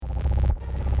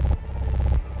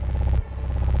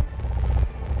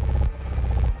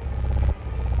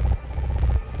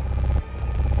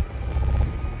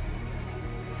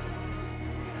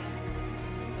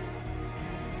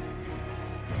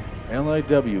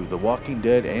LIW, The Walking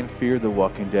Dead, and Fear the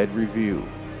Walking Dead review.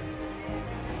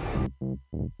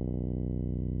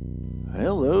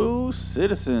 Hello,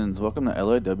 citizens. Welcome to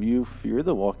LIW Fear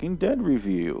the Walking Dead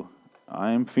review.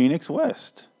 I'm Phoenix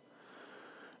West.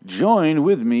 Joined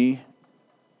with me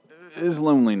is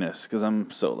loneliness, because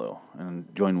I'm solo. And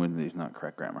join with me is not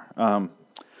correct grammar.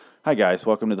 Hi guys,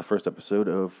 welcome to the first episode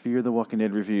of Fear the Walking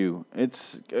Dead review.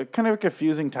 It's kind of a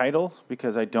confusing title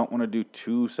because I don't want to do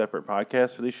two separate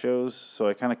podcasts for these shows, so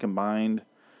I kind of combined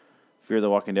Fear the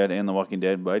Walking Dead and The Walking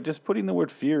Dead by just putting the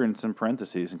word fear in some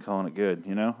parentheses and calling it good,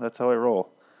 you know? That's how I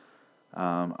roll.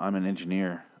 I'm an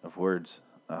engineer of words.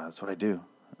 That's what I do.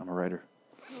 I'm a writer.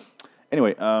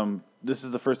 Anyway, this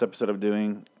is the first episode I'm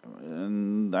doing,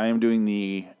 and I am doing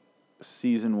the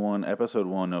Season 1, Episode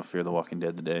 1 of Fear the Walking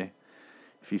Dead today.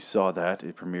 If you saw that,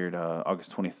 it premiered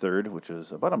August 23rd, which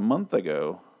is about a month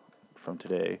ago from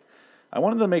today. I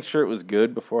wanted to make sure it was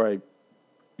good before I,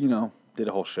 did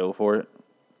a whole show for it.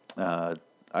 I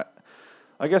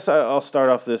guess I'll start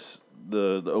off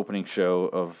the opening show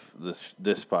of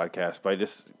this podcast by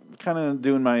just kind of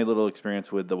doing my little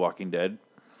experience with The Walking Dead.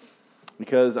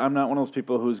 Because I'm not one of those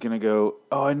people who's going to go,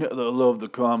 oh, I loved the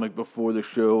comic before the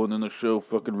show, and then the show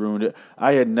fucking ruined it.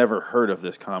 I had never heard of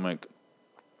this comic.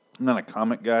 I'm not a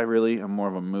comic guy, really. I'm more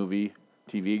of a movie,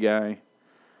 TV guy.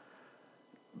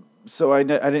 So I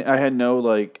had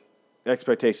no,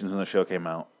 expectations when the show came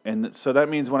out. And so that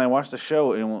means when I watched the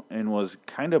show and was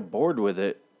kind of bored with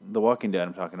it, The Walking Dead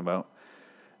I'm talking about,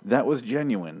 that was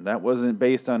genuine. That wasn't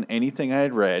based on anything I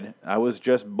had read. I was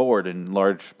just bored in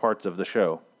large parts of the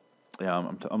show.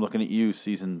 I'm looking at you,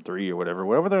 season 3 or whatever.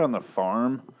 Wherever they're on the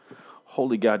farm,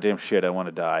 holy goddamn shit, I want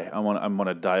to die. I want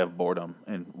to die of boredom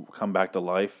and come back to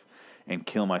life and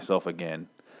kill myself again.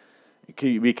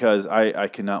 Because I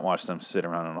cannot watch them sit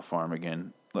around on a farm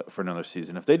again for another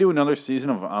season. If they do another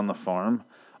season of On the Farm,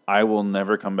 I will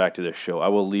never come back to this show. I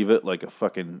will leave it like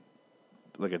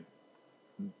a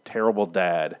terrible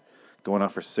dad going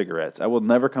out for cigarettes. I will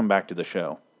never come back to the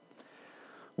show.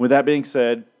 With that being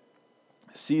said,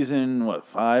 season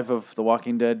 5 of The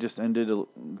Walking Dead just ended a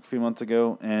few months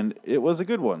ago, and it was a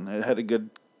good one. It had a good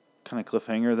kind of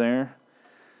cliffhanger there.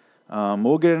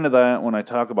 We'll get into that when I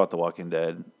talk about The Walking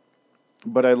Dead,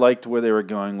 but I liked where they were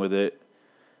going with it,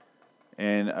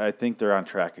 and I think they're on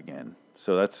track again,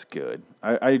 so that's good.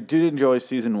 I did enjoy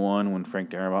season 1 when Frank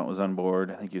Darabont was on board.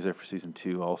 I think he was there for season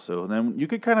 2 also. And then you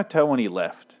could kind of tell when he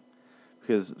left,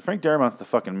 because Frank Darabont's the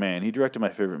fucking man. He directed my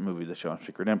favorite movie, The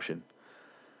Shawshank Redemption.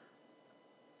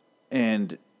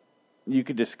 And you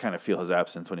could just kind of feel his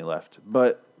absence when he left.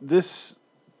 But this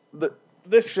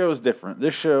show is different.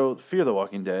 This show, Fear the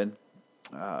Walking Dead,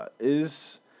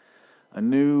 is a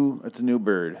new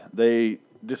bird. They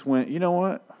just went, you know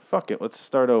what? Fuck it. Let's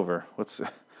start over.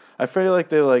 I feel like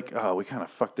they're like, oh, we kind of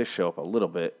fucked this show up a little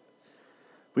bit.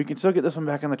 We can still get this one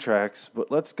back on the tracks, but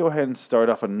let's go ahead and start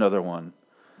off another one.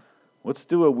 Let's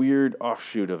do a weird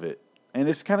offshoot of it. And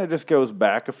it kind of just goes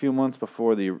back a few months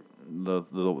before the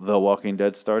Walking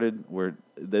Dead started, where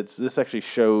this actually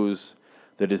shows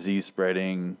the disease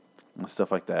spreading and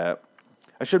stuff like that.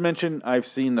 I should mention I've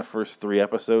seen the first 3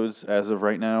 episodes as of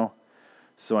right now,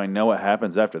 so I know what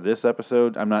happens after this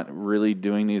episode. I'm not really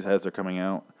doing these as they're coming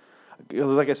out.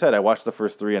 Because like I said, I watched the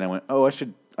first 3 and I went, oh,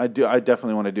 I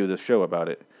definitely want to do this show about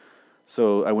it.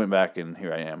 So I went back and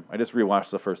here I am. I just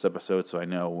rewatched the first episode so I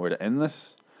know where to end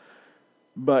this.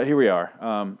 But here we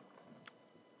are.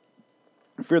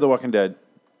 Fear the Walking Dead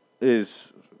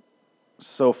is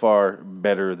so far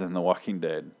better than The Walking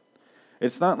Dead.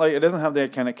 It's not like it doesn't have the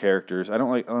iconic characters. I don't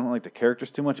like the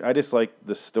characters too much. I just like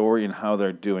the story and how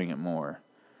they're doing it more.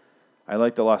 I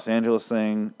like the Los Angeles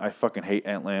thing. I fucking hate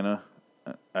Atlanta.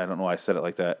 I don't know why I said it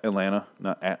like that. Atlanta,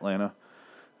 not Atlanta.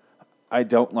 I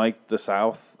don't like the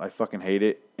South. I fucking hate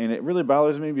it. And it really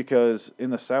bothers me because in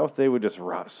the South, they would just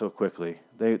rot so quickly.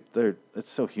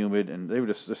 It's so humid, and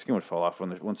their skin would fall off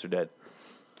once they're dead.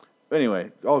 But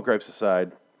anyway, all gripes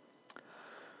aside,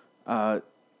 I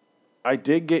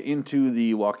did get into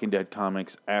the Walking Dead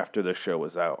comics after the show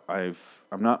was out. I'm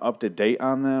not up to date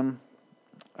on them.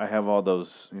 I have all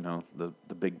those,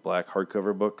 the big black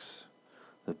hardcover books.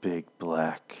 The big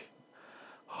black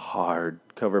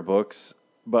hardcover books.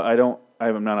 But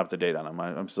I'm not up to date on them.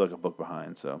 I'm still like a book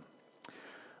behind, so.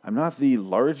 I'm not the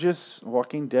largest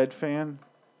Walking Dead fan.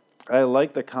 I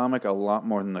like the comic a lot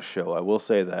more than the show. I will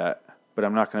say that. But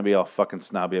I'm not going to be all fucking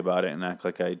snobby about it and act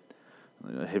like a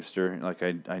hipster, like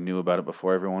I knew about it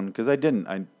before everyone. Because I didn't.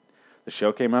 The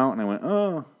show came out and I went,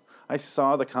 oh. I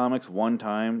saw the comics one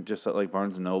time just at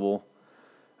Barnes & Noble.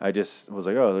 I just was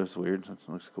like, oh, that's weird. That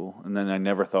looks cool. And then I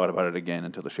never thought about it again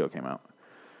until the show came out.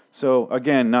 So,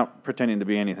 again, not pretending to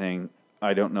be anything,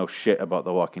 I don't know shit about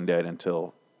The Walking Dead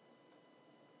until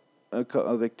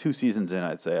like 2 seasons in,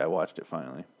 I'd say. I watched it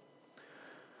finally.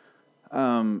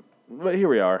 But here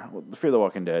we are, Fear the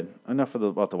Walking Dead. Enough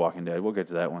about The Walking Dead. We'll get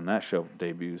to that one. That show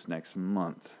debuts next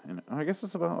month. And I guess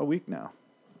it's about a week now.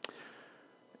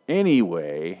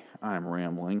 Anyway, I'm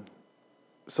rambling.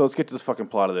 So let's get to this fucking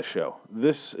plot of the show.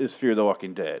 This is Fear the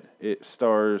Walking Dead. It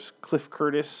stars Cliff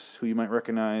Curtis, who you might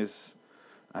recognize.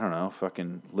 I don't know,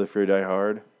 fucking Live Free or Die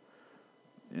Hard.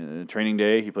 Training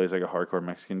Day, he plays like a hardcore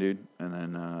Mexican dude. And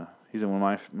then he's in one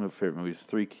of my favorite movies,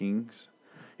 Three Kings.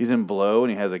 He's in Blow,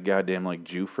 and he has a goddamn like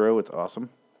Jew fro. It's awesome.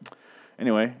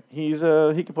 Anyway, he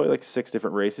can play like 6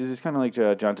 different races. He's kind of like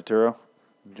John Turturro.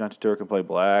 John Turturro can play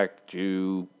black,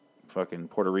 Jew, fucking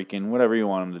Puerto Rican, whatever you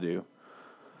want him to do.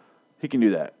 He can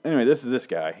do that. Anyway, this is this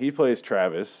guy. He plays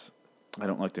Travis. I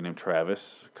don't like the name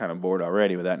Travis. Kind of bored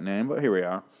already with that name, but here we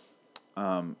are.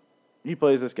 He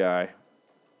plays this guy.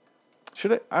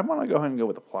 I want to go ahead and go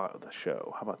with the plot of the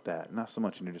show. How about that? Not so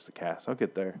much introduce the cast. I'll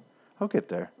get there. I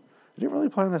didn't really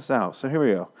plan this out, so here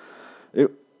we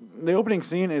go. The opening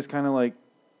scene is kind of like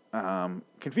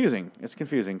confusing. It's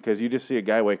confusing because you just see a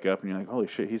guy wake up and you're like, holy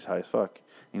shit, he's high as fuck.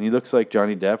 And he looks like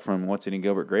Johnny Depp from What's Eating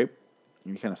Gilbert Grape.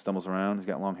 He kind of stumbles around. He's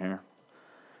got long hair.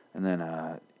 And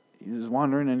then he's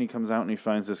wandering, and he comes out and he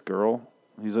finds this girl.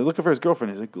 He's like looking for his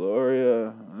girlfriend. He's like,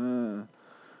 Gloria.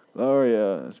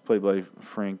 Gloria. It's played by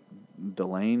Frank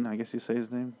Delane, I guess you say his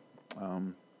name.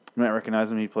 You might recognize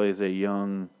him. He plays a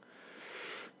young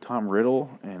Tom Riddle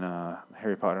in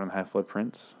Harry Potter and the Half-Blood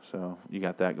Prince. So you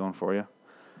got that going for you.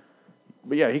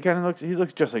 But yeah, he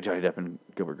looks just like Johnny Depp in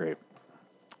Gilbert Grape.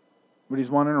 But he's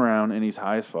wandering around, and he's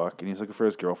high as fuck, and he's looking for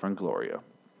his girlfriend, Gloria.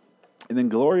 And then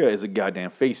Gloria is a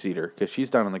goddamn face eater, because she's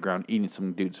down on the ground eating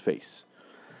some dude's face.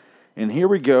 And here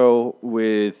we go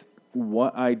with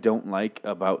what I don't like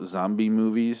about zombie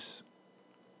movies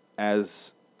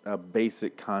as a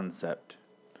basic concept.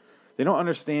 They don't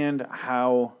understand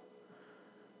how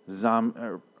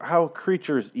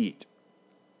creatures eat.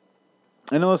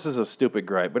 I know this is a stupid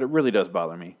gripe, but it really does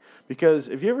bother me. Because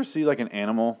if you ever see like an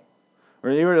animal, or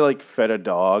you ever like fed a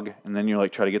dog and then you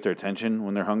like try to get their attention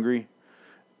when they're hungry,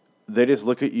 they just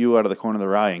look at you out of the corner of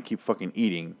their eye and keep fucking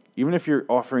eating, even if you're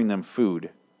offering them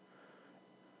food.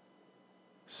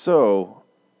 So,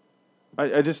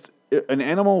 an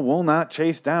animal will not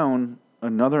chase down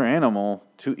another animal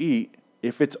to eat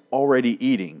if it's already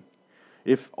eating.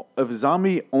 If a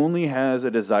zombie only has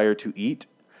a desire to eat,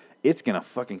 it's going to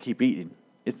fucking keep eating.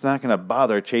 It's not going to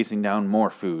bother chasing down more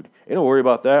food. It'll worry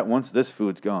about that once this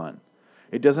food's gone.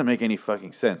 It doesn't make any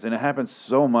fucking sense. And it happens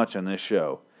so much on this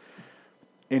show.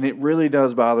 And it really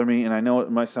does bother me. And I know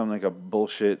it might sound like a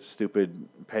bullshit, stupid,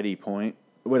 petty point,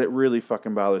 but it really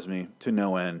fucking bothers me to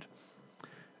no end.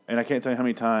 And I can't tell you how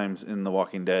many times in The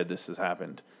Walking Dead this has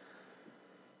happened.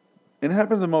 And it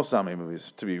happens in most zombie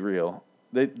movies, to be real.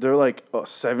 They're like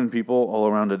 7 people all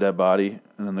around a dead body,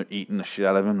 and then they're eating the shit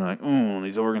out of him. They're like,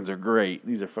 these organs are great.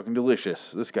 These are fucking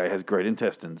delicious. This guy has great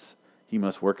intestines. He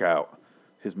must work out.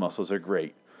 His muscles are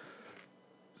great.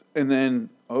 And then,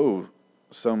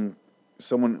 someone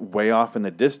way off in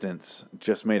the distance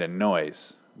just made a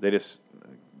noise. They just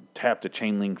tapped a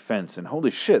chain link fence, and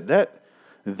holy shit, that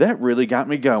really got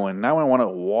me going. Now I want to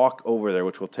walk over there,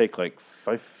 which will take like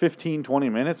 15, 20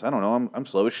 minutes. I don't know. I'm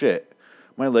slow as shit.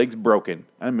 My leg's broken.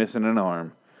 I'm missing an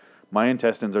arm. My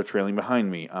intestines are trailing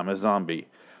behind me. I'm a zombie.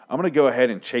 I'm going to go ahead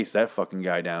and chase that fucking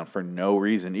guy down for no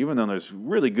reason, even though there's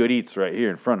really good eats right here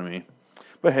in front of me.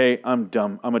 But hey, I'm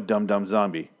dumb. I'm a dumb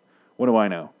zombie. What do I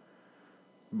know?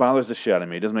 Bothers the shit out of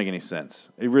me. It doesn't make any sense.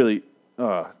 It really...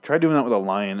 try doing that with a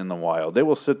lion in the wild. They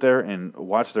will sit there and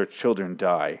watch their children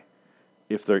die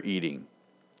if they're eating.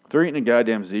 If they're eating a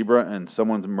goddamn zebra and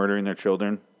someone's murdering their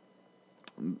children,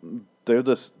 they're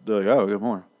like, I'll get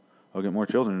more. I'll get more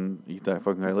children and eat that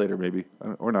fucking guy later, maybe.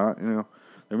 Or not, There'll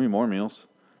be more meals.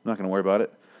 I'm not going to worry about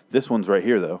it. This one's right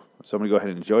here, though. So I'm going to go ahead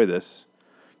and enjoy this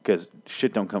because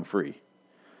shit don't come free.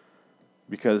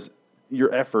 Because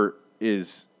your effort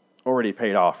is already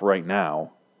paid off right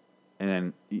now.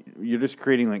 And you're just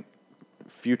creating like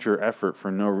future effort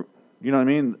for no, you know what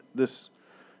I mean?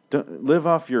 Live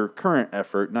off your current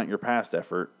effort, not your past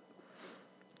effort.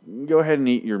 Go ahead and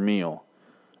eat your meal.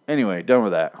 Anyway, done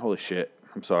with that. Holy shit.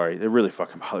 I'm sorry. It really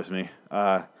fucking bothers me.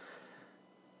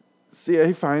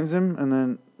 He finds him, and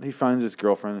then he finds his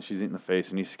girlfriend, and she's eating the face,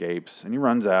 and he escapes, and he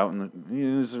runs out, and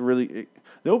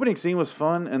the opening scene was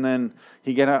fun, and then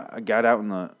he got out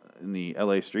in the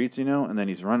LA streets, and then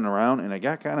he's running around, and it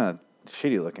got kind of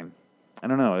shitty looking. I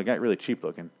don't know. It got really cheap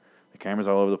looking. The camera's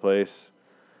all over the place,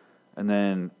 and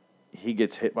then he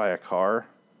gets hit by a car,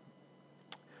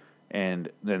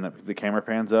 And then the camera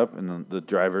pans up, and the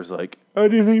driver's like, I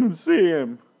didn't even see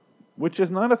him. Which is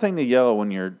not a thing to yell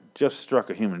when you're just struck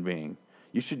a human being.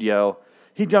 You should yell,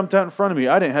 he jumped out in front of me.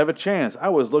 I didn't have a chance. I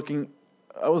was looking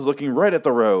right at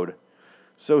the road.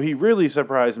 So he really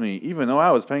surprised me, even though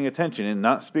I was paying attention and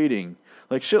not speeding.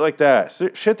 Like shit like that.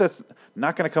 Shit that's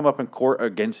not going to come up in court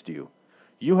against you.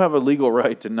 You have a legal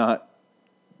right to not,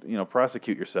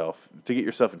 prosecute yourself, to get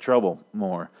yourself in trouble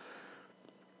more.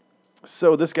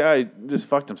 So this guy just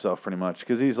fucked himself pretty much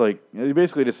because he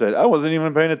basically just said, I wasn't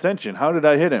even paying attention. How did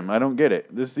I hit him? I don't get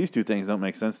it. These two things don't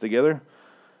make sense together.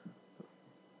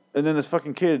 And then this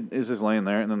fucking kid is just laying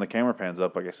there, and then the camera pans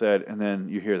up, like I said, and then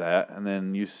you hear that, and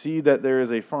then you see that there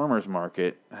is a farmer's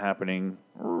market happening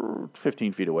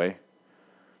 15 feet away.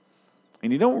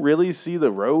 And you don't really see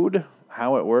the road,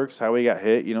 how it works, how he got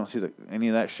hit. You don't see any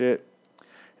of that shit.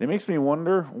 And it makes me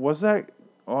wonder,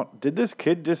 did this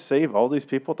kid just save all these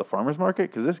people at the farmer's market?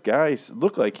 Because this guy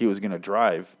looked like he was going to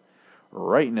drive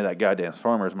right into that goddamn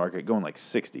farmer's market going like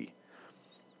 60.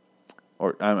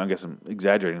 Or I guess I'm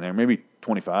exaggerating there. Maybe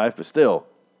 25, but still.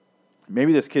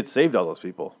 Maybe this kid saved all those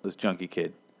people, this junkie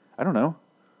kid. I don't know.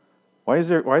 Why is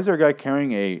there a guy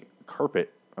carrying a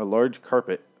large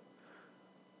carpet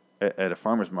at a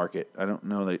farmer's market? I don't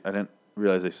know. I didn't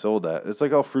realize they sold that. It's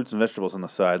like all fruits and vegetables on the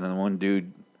side, and then one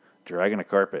dude dragging a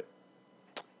carpet.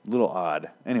 A little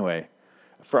odd. Anyway,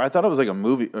 I thought it was like a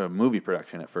movie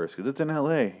production at first because it's in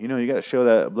L.A. You got to show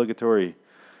that obligatory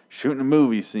shooting a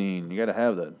movie scene. You got to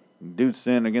have the dude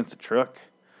standing against a truck.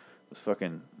 Those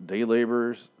fucking day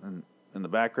laborers in the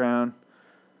background.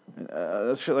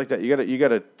 Shit like that. You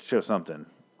gotta show something.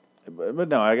 But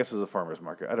no, I guess it's a farmer's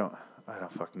market. I don't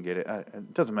fucking get it.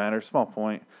 It doesn't matter. Small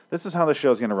point. This is how the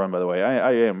show's gonna run. By the way,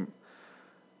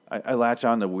 I latch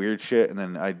on to weird shit and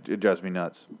then it drives me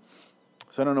nuts.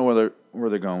 So I don't know where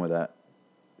they're going with that.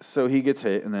 So he gets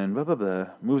hit and then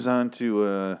moves on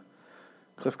to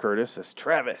Cliff Curtis as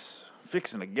Travis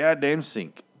fixing a goddamn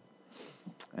sink.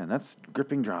 And that's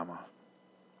gripping drama.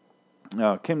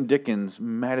 Kim Dickens,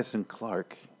 Madison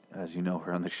Clark, as you know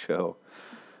her on the show.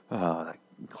 That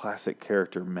classic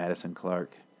character, Madison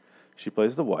Clark. She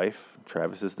plays the wife.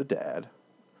 Travis is the dad.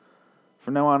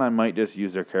 From now on, I might just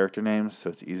use their character names so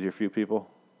it's easier for you people.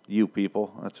 You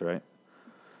people, that's right.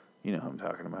 You know who I'm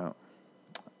talking about.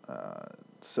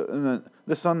 So, and then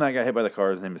the son that got hit by the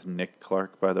car, his name is Nick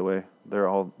Clark, by the way. They're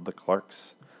all the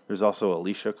Clarks. There's also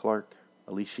Alicia Clark.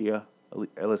 Alicia.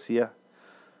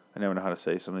 I never know how to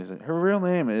say some of these things. Her real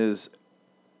name is...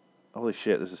 Holy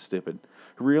shit, this is stupid.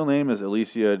 Her real name is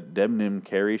Alicia Debnam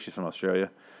Carey. She's from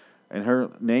Australia. And her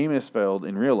name is spelled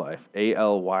in real life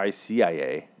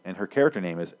Alycia. And her character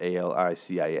name is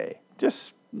Alicia.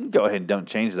 Just go ahead and don't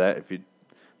change that if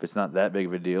it's not that big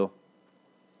of a deal.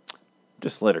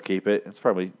 Just let her keep it. It's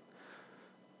probably...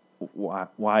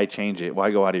 Why change it?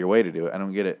 Why go out of your way to do it? I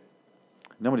don't get it.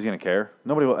 Nobody's going to care.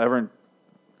 Nobody will ever...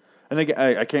 And again,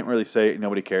 I can't really say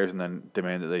nobody cares and then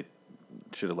demand that they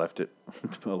should have left it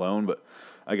alone, but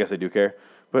I guess I do care.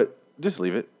 But just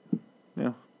leave it.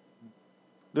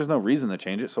 There's no reason to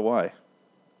change it, so why?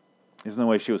 There's no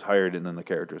way she was hired and then the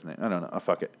character's name. I don't know. Oh,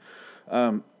 fuck it.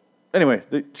 Anyway,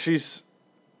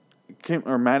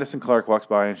 Madison Clark walks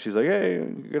by and she's like, "Hey,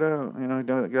 get out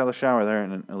of the shower there."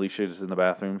 And then Alicia's in the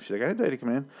bathroom. She's like, "I didn't tell you to come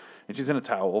in." And she's in a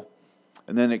towel.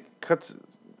 And then it cuts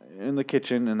in the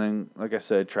kitchen, and then, like I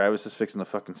said, Travis is fixing the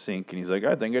fucking sink, and he's like,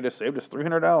 "I think I just saved us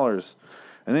 $300.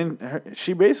 And then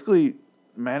she basically,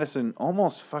 Madison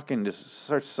almost fucking just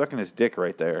starts sucking his dick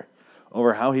right there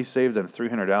over how he saved them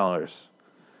 $300.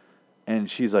 And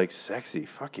she's like, "Sexy,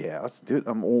 fuck yeah, let's do it."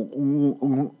 I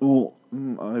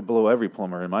blow every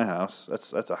plumber in my house.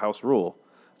 That's a house rule.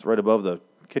 It's right above the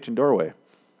kitchen doorway.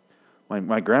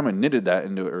 My grandma knitted that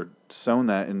or sewn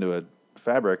that into a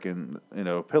fabric and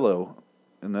a pillow.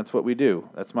 And that's what we do.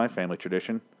 That's my family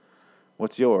tradition.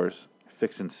 What's yours?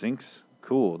 Fixing sinks?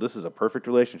 Cool. This is a perfect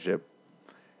relationship.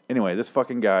 Anyway, this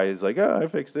fucking guy is like, "Oh, I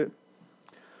fixed it."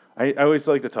 I always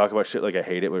like to talk about shit like I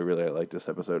hate it, but really I like this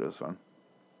episode. It was fun.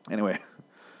 Anyway,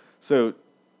 so,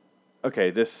 okay,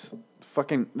 this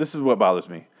is what bothers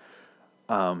me.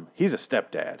 He's a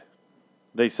stepdad.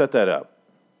 They set that up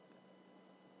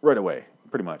right away,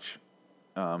 pretty much.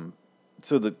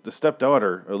 So the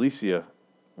stepdaughter, Alicia,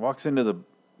 walks into the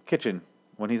kitchen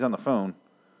when he's on the phone,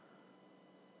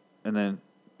 and then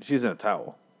she's in a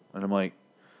towel. And I'm like,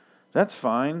 that's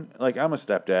fine. Like, I'm a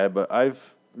stepdad, but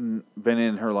I've been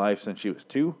in her life since she was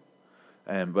 2.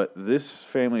 But this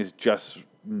family's just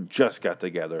got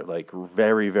together, like,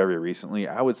 very, very recently.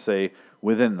 I would say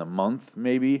within the month,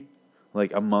 maybe,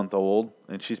 like a month old.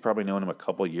 And she's probably known him a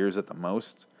couple years at the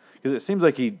most. Because it seems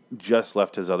like he just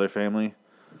left his other family.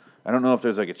 I don't know if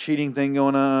there's like a cheating thing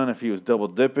going on, if he was double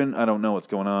dipping. I don't know what's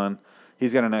going on.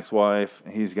 He's got an ex-wife.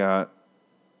 He's got,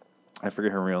 I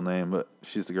forget her real name, but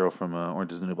she's the girl from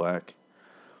Orange is the New Black.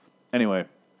 Anyway,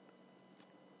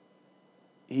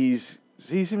 he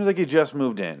seems like he just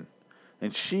moved in,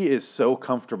 and she is so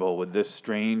comfortable with this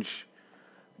strange,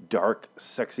 dark,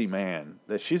 sexy man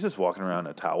that she's just walking around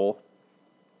in a towel.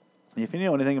 If you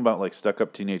know anything about like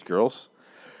stuck-up teenage girls,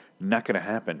 not gonna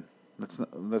happen. That's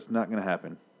not gonna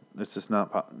happen. It's just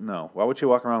not. No. Why would she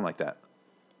walk around like that?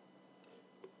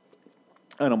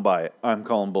 I don't buy it. I'm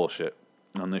calling bullshit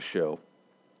on this show.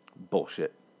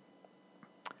 Bullshit.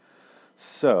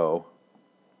 So,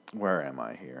 where am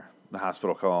I here? The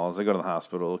hospital calls. They go to the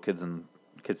hospital. Kid's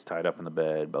tied up in the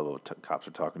bed. Blah, blah, blah. Cops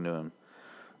are talking to him.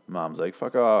 Mom's like,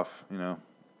 fuck off, you know.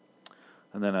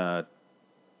 And then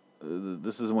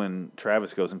this is when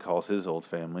Travis goes and calls his old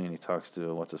family, and he talks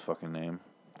to, what's his fucking name?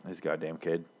 His goddamn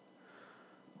kid.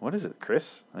 What is it,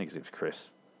 Chris? I think his name's Chris.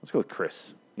 Let's go with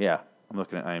Chris. Yeah, I'm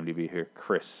looking at IMDb here.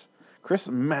 Chris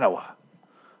Metawa.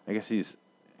 I guess he's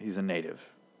a native.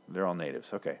 They're all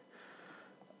natives. Okay.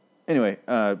 Anyway,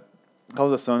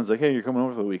 calls his son. He's like, hey, you're coming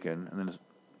over for the weekend. And then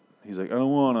he's like, I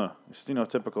don't wanna. It's,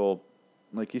 typical.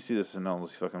 Like, you see this in all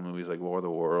these fucking movies like War of the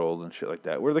World and shit like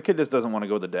that, where the kid just doesn't want to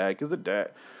go with the dad, because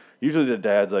usually the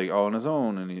dad's like all on his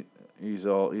own, and he's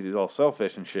all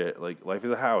selfish and shit. Like, Life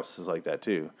is a House is like that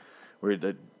too, where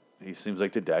he seems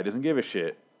like the dad doesn't give a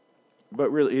shit. But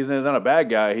really, he's not a bad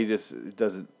guy. He just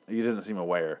doesn't seem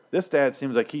aware. This dad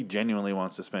seems like he genuinely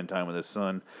wants to spend time with his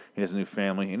son. He has a new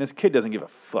family, and this kid doesn't give a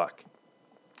fuck.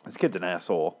 This kid's an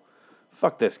asshole.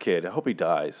 Fuck this kid. I hope he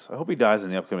dies. I hope he dies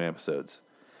in the upcoming episodes.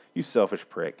 You selfish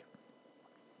prick.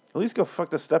 At least go fuck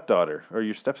the stepdaughter, or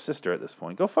your stepsister at this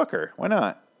point. Go fuck her. Why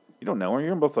not? You don't know her.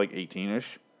 You're both like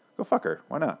 18-ish. Go fuck her.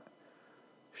 Why not?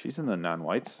 She's in the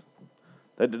non-whites.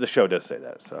 The show does say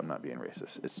that, so I'm not being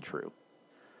racist. It's true.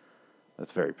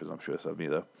 That's very presumptuous of me,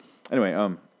 though. Anyway,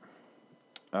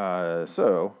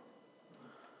 so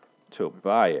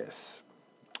Tobias.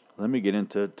 Let me get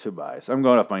into Tobias. I'm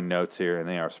going off my notes here, and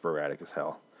they are sporadic as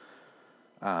hell.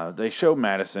 They show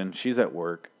Madison. She's at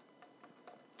work.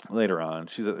 Later on,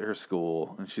 she's at her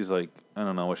school, and she's like, I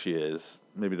don't know what she is.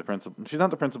 Maybe the principal. She's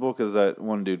not the principal, because that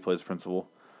one dude plays principal.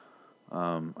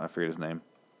 I forget his name.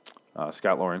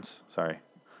 Scott Lawrence. Sorry.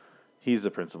 He's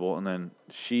the principal, and then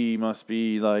she must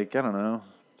be like, I don't know,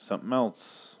 something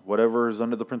else. Whatever's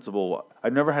under the principal.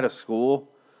 I've never had a school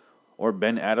or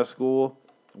been at a school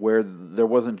where there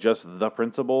wasn't just the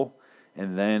principal,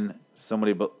 and then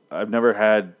somebody. I've never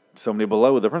had somebody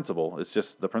below the principal. It's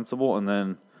just the principal, and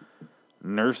then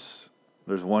nurse.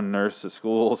 There's one nurse at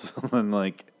schools, and then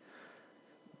like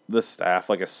the staff,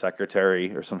 like a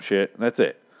secretary or some shit. That's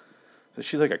it. So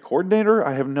she's like a coordinator.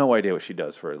 I have no idea what she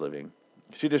does for a living.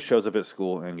 She just shows up at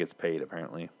school and gets paid,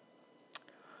 apparently.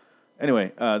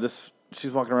 Anyway,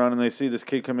 she's walking around, and they see this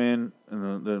kid come in,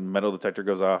 and the metal detector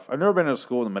goes off. I've never been to a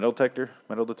school with a metal detector.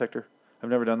 I've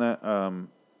never done that.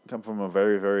 Come from a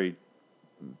very, very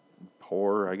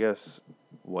poor, I guess,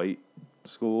 white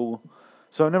school.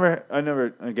 So I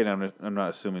never. Again, I'm not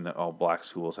assuming that all black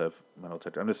schools have metal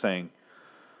detector. I'm just saying,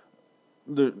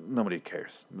 nobody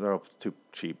cares. They're all too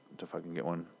cheap to fucking get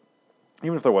one.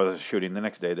 Even if there was a shooting, the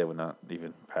next day they would not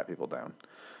even pat people down.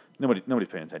 Nobody's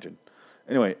paying attention.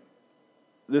 Anyway,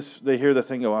 they hear the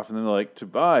thing go off, and then they're like,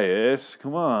 Tobias,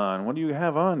 come on, what do you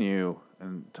have on you?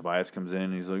 And Tobias comes in,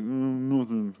 and he's like,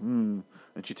 nothing.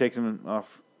 And she takes him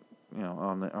off,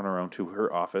 on her own to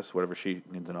her office, whatever she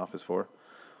needs an office for.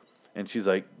 And she's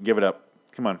like, give it up.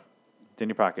 Come on. It's in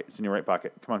your pocket. It's in your right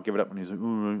pocket. Come on, give it up. And he's like, all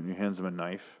right. And he hands him a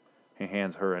knife. He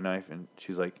hands her a knife, and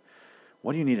she's like,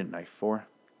 what do you need a knife for?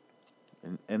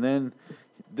 And then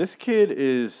this kid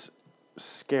is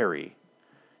scary.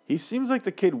 He seems like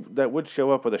the kid that would show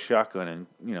up with a shotgun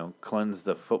and, cleanse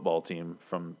the football team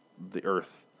from the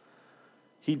earth.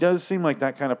 He does seem like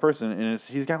that kind of person, and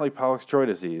he's got like Pollux-Troy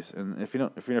disease. And if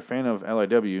you're a fan of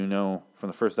LIW, you know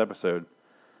from the first episode,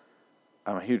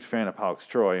 I'm a huge fan of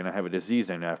Pollux-Troy, and I have a disease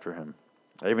named after him.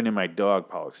 I even named my dog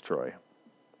Pollux-Troy.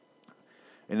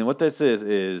 And then what this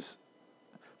is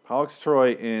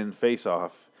Pollux-Troy in Face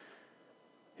Off.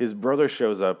 His brother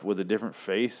shows up with a different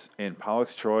face, and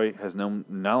Pollux-Troy has no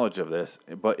knowledge of this,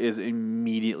 but is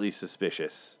immediately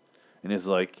suspicious. And is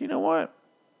like, you know what?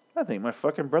 I think my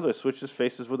fucking brother switched his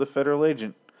faces with a federal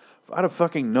agent out of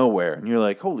fucking nowhere. And you're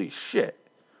like, holy shit.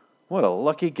 What a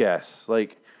lucky guess.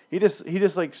 Like, he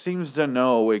just like seems to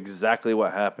know exactly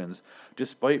what happens,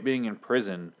 despite being in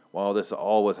prison while this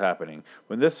all was happening.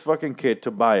 When this fucking kid,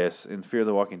 Tobias, in Fear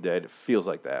the Walking Dead, feels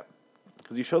like that.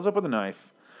 Because he shows up with a knife.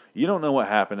 You don't know what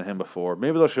happened to him before.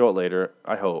 Maybe they'll show it later.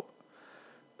 I hope.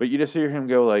 But you just hear him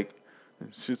go like,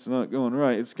 shit's not going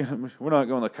right. We're not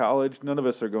going to college. None of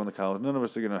us are going to college. None of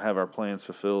us are going to have our plans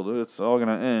fulfilled. It's all going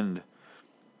to end.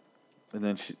 And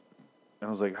then I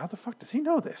was like, how the fuck does he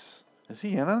know this? Is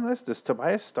he in on this? Does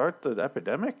Tobias start the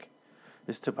epidemic?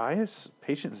 Is Tobias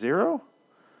patient zero?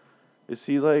 Is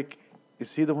he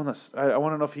the one that's, I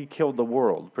want to know if he killed the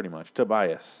world, pretty much.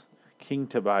 Tobias. King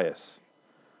Tobias.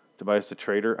 Tobias the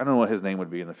traitor. I don't know what his name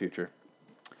would be in the future.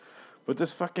 But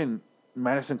this fucking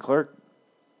Madison Clark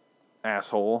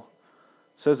asshole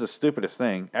says the stupidest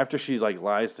thing after she like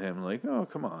lies to him, like, oh,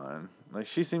 come on. Like,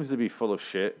 she seems to be full of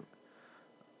shit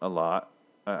a lot.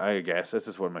 I guess that's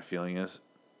just what my feeling is.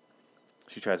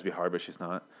 She tries to be hard, but she's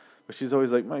not. But she's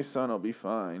always like, my son will be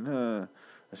fine.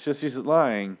 It's just she's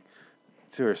lying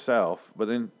to herself. But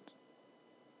then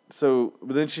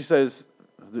she says,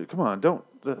 come on,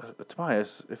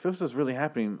 Tobias, if this was really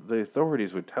happening, the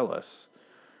authorities would tell us.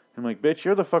 I'm like, bitch,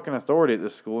 you're the fucking authority at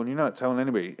this school, and you're not telling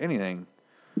anybody anything.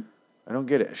 I don't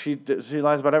get it. She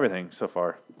lies about everything so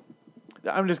far.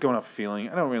 I'm just going off feeling.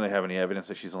 I don't really have any evidence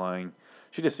that she's lying.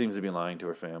 She just seems to be lying to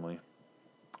her family.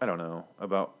 I don't know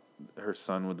about her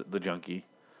son with the junkie,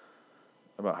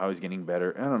 about how he's getting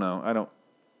better. I don't know.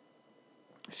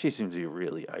 She seems to be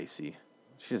really icy.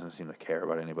 She doesn't seem to care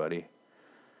about anybody.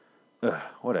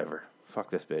 Whatever.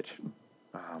 Fuck this bitch.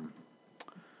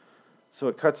 So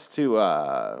it cuts to,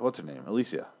 what's her name?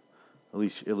 Alicia. I'm going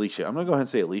to go ahead and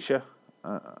say Alicia.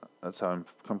 That's how I'm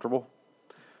comfortable.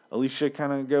 Alicia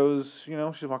kind of goes,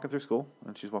 she's walking through school,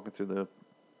 and she's walking through the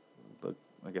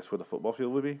I guess where the football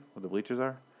field would be, where the bleachers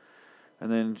are.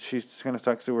 And then she kind of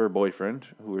talks to her boyfriend,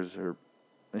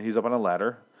 and he's up on a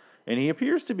ladder. And he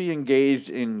appears to be engaged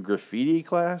in graffiti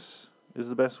class, is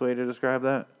the best way to describe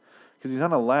that. Because he's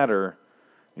on a ladder,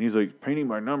 and he's like, painting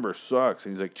by number sucks.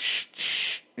 And he's like, shh,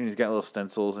 shh. And he's got little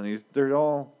stencils, and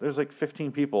there's like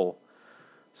 15 people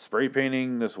spray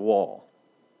painting this wall.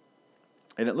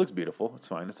 And it looks beautiful. It's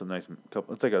fine. It's a nice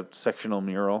couple. It's like a sectional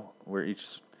mural where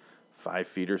each 5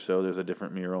 feet or so there's a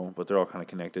different mural, but they're all kind of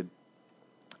connected.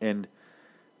 And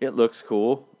it looks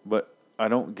cool, but I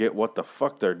don't get what the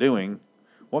fuck they're doing.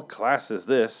 What class is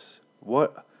this?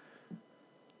 What?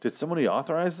 Did somebody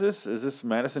authorize this? Is this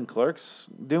Madison Clark's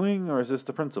doing, or is this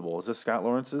the principal? Is this Scott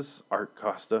Lawrence's? Art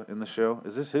Costa in the show?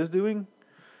 Is this his doing?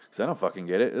 Because I don't fucking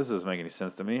get it. This doesn't make any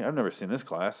sense to me. I've never seen this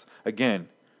class. Again,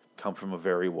 come from a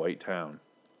very white town.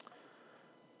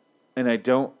 And I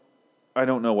don't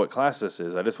know what class this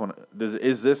is. I just want to...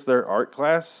 Is this their art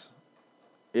class?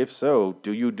 If so,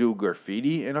 do you do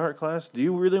graffiti in art class? Do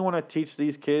you really want to teach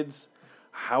these kids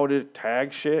how to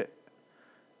tag shit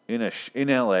in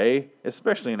LA?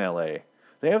 Especially in LA.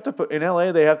 They have to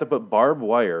put barbed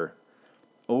wire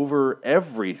over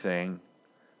everything,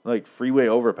 like freeway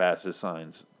overpasses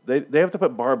signs. They have to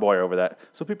put barbed wire over that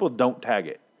so people don't tag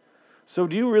it. So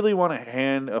do you really want to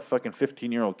hand a fucking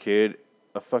 15-year-old kid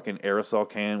a fucking aerosol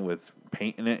can with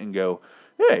paint in it and go,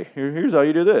 hey, here's how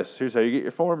you do this. Here's how you get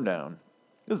your form down.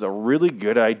 This is a really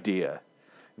good idea.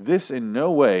 This in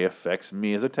no way affects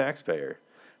me as a taxpayer,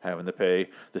 having to pay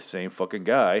the same fucking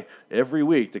guy every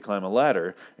week to climb a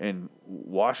ladder and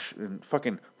wash and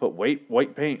fucking put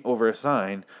white paint over a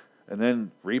sign and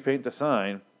then repaint the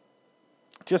sign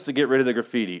just to get rid of the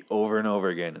graffiti over and over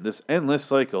again. This endless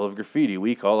cycle of graffiti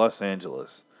we call Los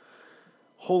Angeles.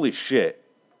 Holy shit.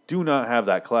 Do not have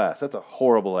that class. That's a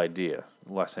horrible idea.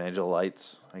 Los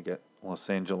Angelites, I get Los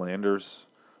Angelanders,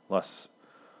 Los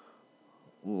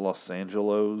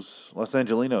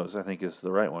Angelinos, I think is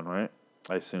the right one, right?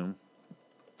 I assume.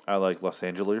 I like Los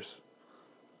Angelers.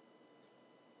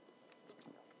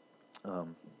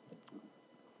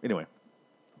 Anyway,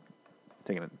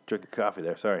 taking a drink of coffee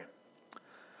there. Sorry.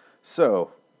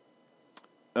 So,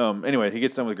 anyway, he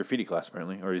gets done with graffiti class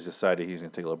apparently, or he's decided he's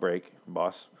going to take a little break.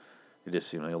 Boss. It just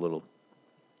seemed like a little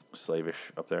slavish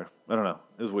up there. I don't know.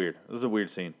 It was weird. It was a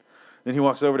weird scene. Then he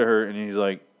walks over to her, and he's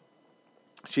like,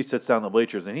 she sits down on the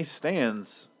bleachers, and he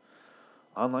stands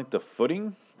on, like, the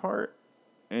footing part,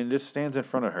 and just stands in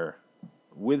front of her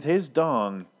with his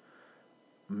dong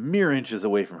mere inches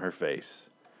away from her face.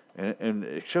 And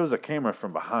it shows a camera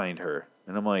from behind her.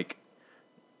 And I'm like,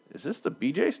 is this the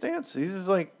BJ stance? He's just,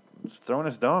 like, throwing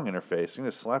his dong in her face. He's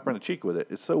going to slap her in the cheek with it.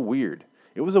 It's so weird.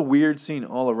 It was a weird scene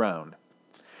all around.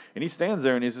 And he stands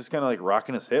there and he's just kind of like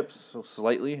rocking his hips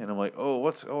slightly. And I'm like, oh,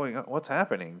 what's going on? What's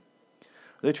happening?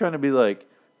 Are they trying to be like,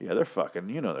 yeah, they're fucking.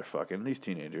 You know they're fucking. These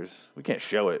teenagers. We can't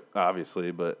show it,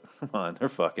 obviously, but come on, they're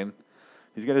fucking.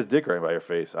 He's got his dick right by her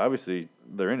face. Obviously,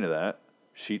 they're into that.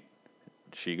 She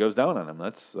goes down on him.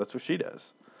 That's what she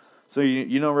does. So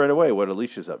you know right away what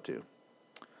Alicia's up to.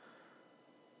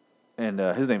 And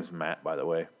his name's Matt, by the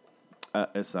way.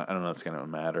 It's not. I don't know. If it's gonna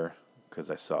matter because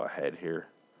I saw a head here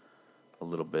a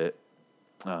little bit.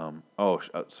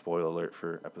 Spoiler alert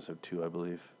for episode 2, I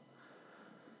believe.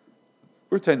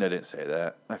 Pretend I didn't say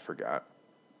that. I forgot.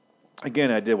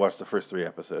 Again, I did watch the first 3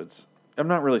 episodes. I'm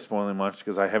not really spoiling much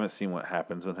because I haven't seen what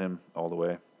happens with him all the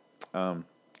way.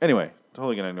 Anyway,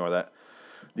 totally going to ignore that.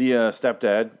 The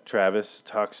stepdad, Travis,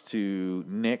 talks to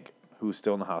Nick, who's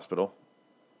still in the hospital.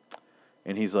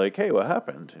 And he's like, hey, what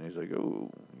happened? And he's like,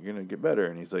 oh, you're going to get better.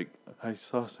 And he's like, I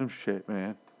saw some shit,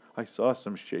 man. I saw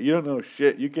some shit. You don't know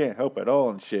shit. You can't help at all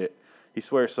and shit. He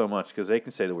swears so much because they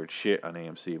can say the word shit on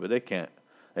AMC, but they can't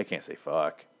say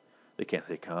fuck. They can't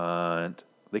say cunt.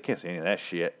 They can't say any of that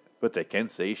shit, but they can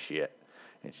say shit.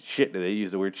 And shit, they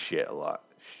use the word shit a lot.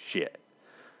 Shit.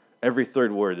 Every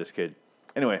third word, this kid.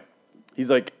 Anyway, he's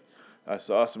like, I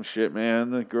saw some shit,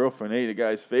 man. The girlfriend ate a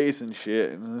guy's face and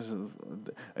shit.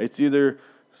 And it's either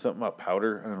something about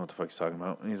powder. I don't know what the fuck he's talking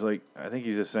about. And he's like, I think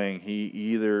he's just saying he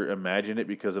either imagined it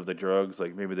because of the drugs,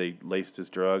 like maybe they laced his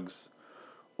drugs,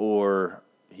 or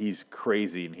he's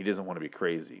crazy and he doesn't want to be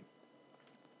crazy.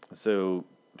 So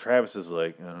Travis is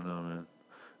like, I don't know, man.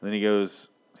 And then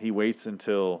he waits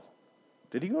until,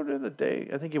 did he go during the day?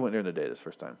 I think he went during the day this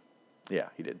first time. Yeah,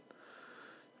 he did.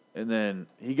 And then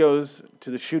he goes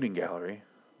to the shooting gallery.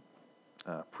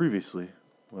 Previously,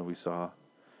 when we saw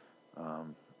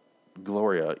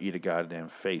Gloria eat a goddamn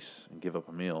face and give up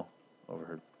a meal over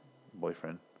her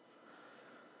boyfriend.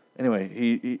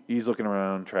 Anyway, he's looking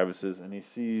around, Travis is, and he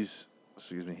sees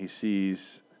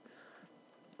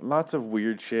lots of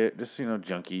weird shit, just,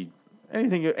 junky,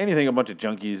 anything a bunch of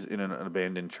junkies in an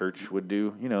abandoned church would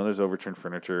do. There's overturned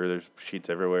furniture, there's sheets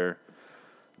everywhere,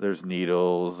 there's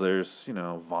needles, there's,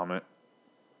 vomit.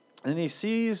 And he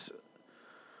sees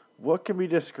what can be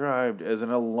described as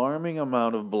an alarming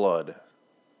amount of blood.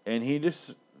 And he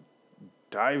just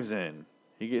dives in.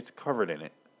 He gets covered in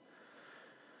it.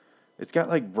 It's got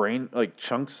like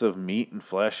chunks of meat and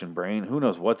flesh and brain. Who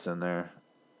knows what's in there?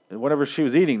 Whatever she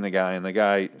was eating, the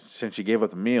guy, since she gave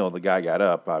up the meal, the guy got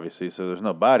up, obviously, so there's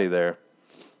no body there.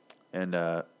 And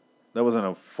that wasn't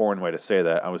a foreign way to say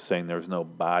that. I was saying there was no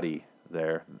body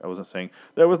there. I wasn't saying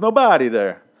there was no body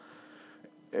there.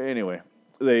 Anyway,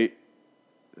 he's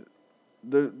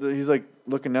like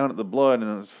looking down at the blood,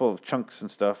 and it's full of chunks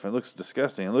and stuff, and it looks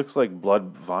disgusting. It looks like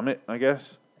blood vomit, I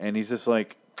guess. And he's just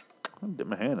like, I'll dip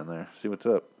my hand in there, see what's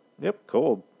up. Yep,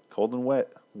 cold and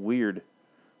wet. Weird.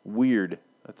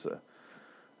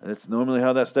 That's normally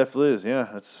how that stuff is. Yeah,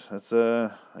 that's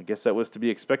I guess that was to be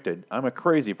expected. I'm a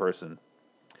crazy person.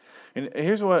 And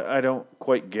here's what I don't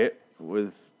quite get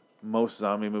with most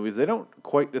zombie movies. They don't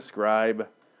quite describe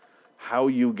how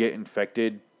you get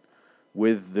infected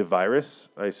with the virus.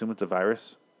 I assume it's a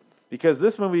virus. Because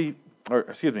this movie,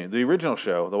 the original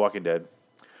show, The Walking Dead,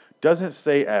 doesn't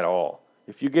say at all.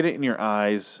 If you get it in your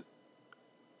eyes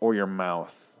or your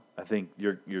mouth, I think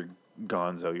you're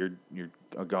gonzo. You're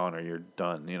a goner. You're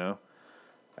done.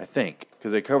 I think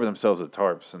because they cover themselves with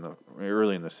tarps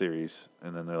early in the series,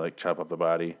 and then they like chop up the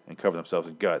body and cover themselves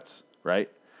in guts, right?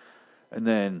 And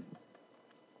then,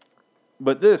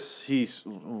 but this, he's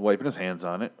wiping his hands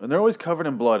on it, and they're always covered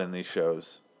in blood in these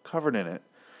shows, covered in it.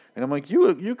 And I'm like, you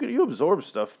absorb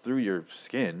stuff through your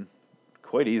skin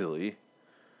quite easily.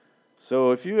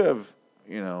 So if you have,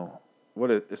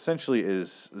 what it essentially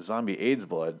is zombie AIDS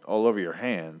blood all over your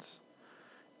hands,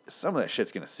 some of that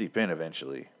shit's going to seep in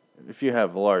eventually. If you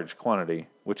have a large quantity,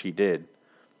 which he did,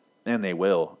 and they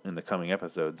will in the coming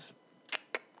episodes,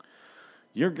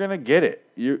 you're going to get it.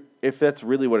 If that's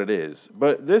really what it is.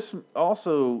 But this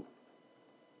also,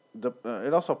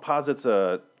 it also posits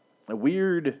a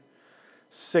weird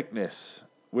sickness,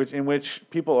 in which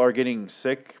people are getting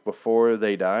sick before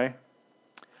they die.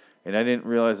 And I didn't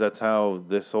realize that's how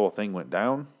this whole thing went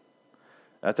down.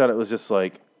 I thought it was just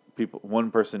like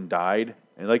one person died,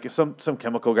 and like some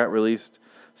chemical got released,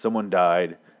 someone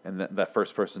died, and that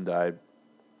first person died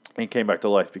and came back to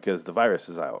life because the virus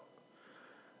is out.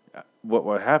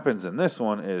 What happens in this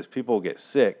one is people get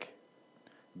sick,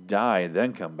 die,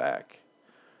 then come back.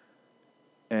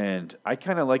 And I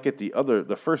kind of like it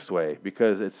the first way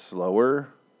because it's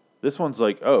slower. This one's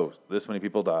like, this many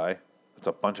people die. It's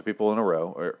a bunch of people in a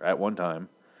row or at one time,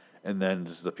 and then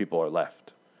just the people are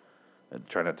left and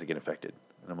try not to get infected.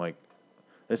 And I'm like,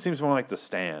 it seems more like The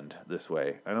Stand this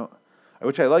way.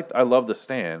 I love The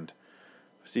Stand.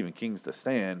 Stephen King's The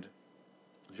Stand.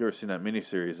 If you've ever seen that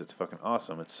miniseries, it's fucking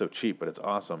awesome. It's so cheap, but it's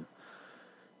awesome.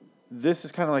 This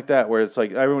is kind of like that, where it's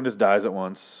like everyone just dies at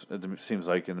once, it seems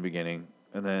like in the beginning,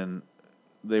 and then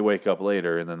they wake up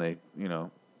later, and then they,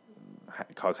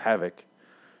 cause havoc.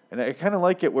 And I kind of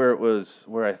like it where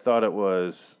I thought it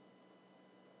was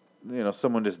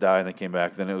someone just died and they came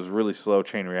back. Then it was really slow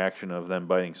chain reaction of them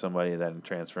biting somebody, then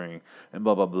transferring, and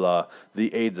blah blah blah.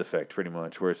 The AIDS effect, pretty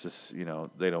much, where it's just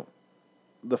they don't.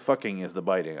 The fucking is the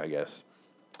biting, I guess.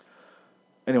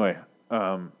 Anyway,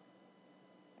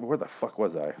 where the fuck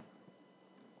was I?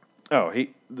 Oh,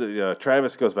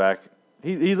 Travis goes back.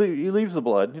 He leaves the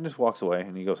blood. He just walks away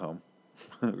and he goes home.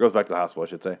 Goes back to the hospital, I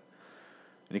should say.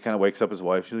 And he kind of wakes up his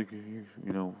wife. She's like,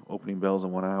 opening bells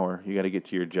in 1 hour. You got to get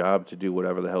to your job to do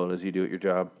whatever the hell it is you do at your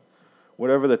job.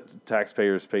 Whatever the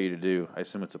taxpayers pay you to do. I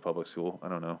assume it's a public school. I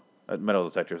don't know. Metal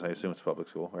detectors, I assume it's a public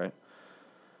school,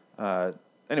 right?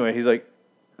 Anyway, he's like,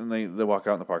 and they walk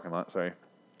out in the parking lot, sorry.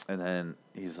 And then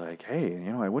he's like, hey,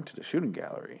 I went to the shooting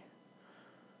gallery.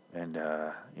 And,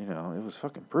 it was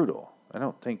fucking brutal. I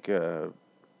don't think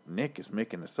Nick is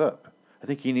making this up. I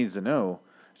think he needs to know.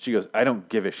 She goes, I don't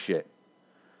give a shit.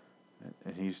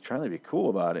 And he's trying to be cool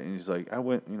about it. And he's like, I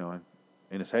went,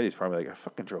 in his head, he's probably like, I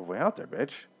fucking drove way out there,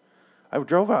 bitch. I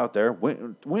drove out there,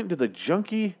 went into the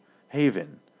Junkie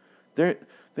Haven. They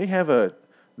have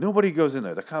nobody goes in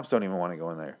there. The cops don't even want to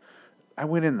go in there. I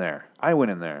went in there.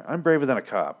 I'm braver than a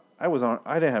cop. I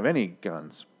didn't have any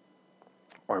guns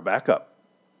or backup.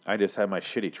 I just had my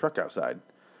shitty truck outside.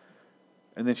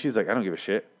 And then she's like, I don't give a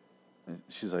shit. And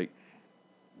she's like,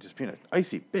 just being an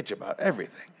icy bitch about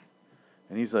everything.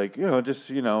 And he's like,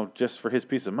 just for his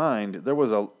peace of mind, there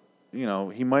was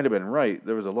he might have been right.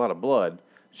 There was a lot of blood.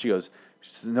 She goes,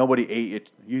 nobody ate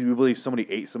it. You believe somebody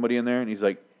ate somebody in there? And he's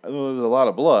like, there was a lot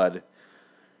of blood.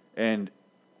 And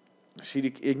she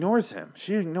ignores him.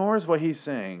 She ignores what he's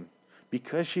saying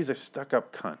because she's a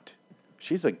stuck-up cunt.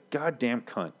 She's a goddamn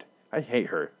cunt. I hate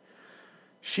her.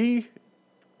 I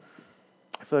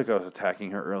feel like I was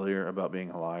attacking her earlier about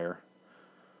being a liar.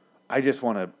 I just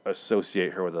want to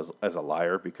associate her as a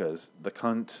liar because the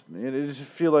cunt, I just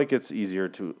feel like it's easier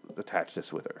to attach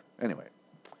this with her. Anyway.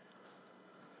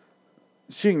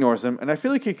 She ignores him, and I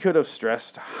feel like he could have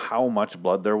stressed how much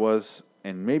blood there was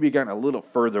and maybe gotten a little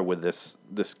further with this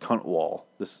cunt wall,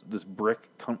 this brick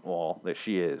cunt wall that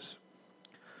she is.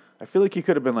 I feel like he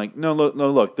could have been like, no,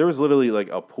 look, there was literally like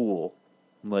a pool,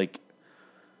 like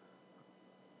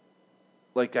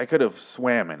I could have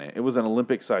swam in it. It was an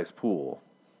Olympic-sized pool.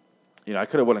 I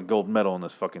could have won a gold medal in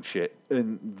this fucking shit,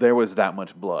 and there was that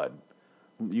much blood.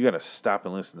 You got to stop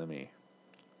and listen to me.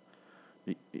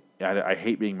 I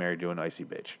hate being married to an icy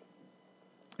bitch.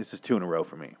 This is 2 in a row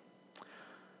for me.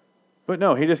 But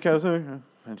no, he just goes, and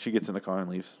she gets in the car and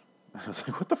leaves. I was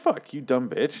like, what the fuck, you dumb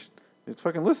bitch? Just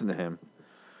fucking listen to him.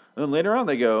 And then later on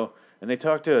they go, and they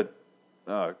talk to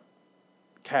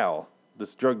Cal,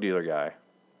 this drug dealer guy,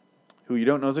 who you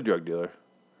don't know is a drug dealer.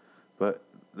 But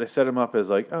they set him up as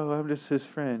like, oh, I'm just his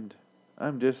friend.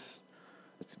 It's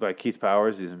by Keith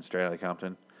Powers. He's in Straight Outta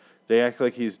Compton. They act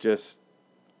like he's just,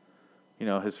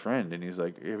 his friend. And he's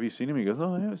like, have you seen him? He goes,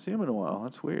 oh, I haven't seen him in a while.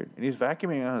 That's weird. And he's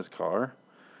vacuuming out his car.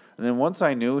 And then once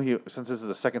I knew, since this is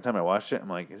the second time I watched it, I'm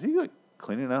like, is he like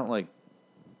cleaning out like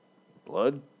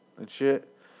blood and shit?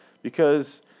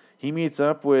 Because he meets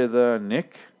up with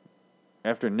Nick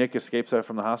after Nick escapes out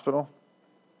from the hospital.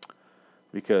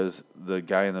 Because the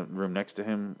guy in the room next to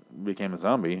him became a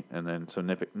zombie, and then so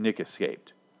Nick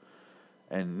escaped.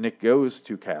 And Nick goes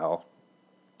to Cal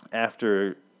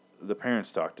after the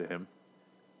parents talk to him.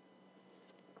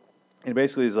 And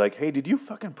basically he's like, hey, did you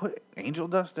fucking put angel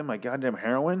dust in my goddamn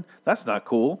heroin? That's not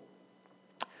cool.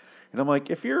 And I'm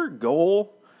like, if your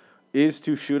goal is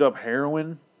to shoot up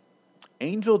heroin,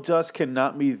 angel dust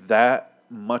cannot be that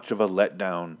much of a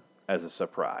letdown as a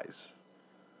surprise.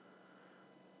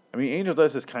 I mean, angel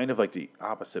dust is kind of like the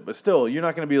opposite, but still, you're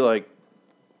not going to be like,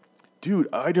 dude,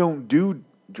 I don't do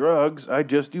drugs, I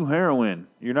just do heroin.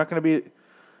 You're not going to be...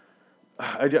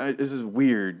 this is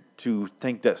weird to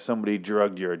think that somebody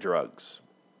drugged your drugs.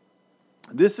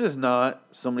 This is not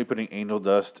somebody putting angel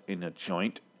dust in a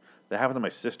joint. That happened to my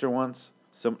sister once.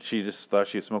 She just thought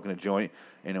she was smoking a joint,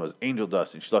 and it was angel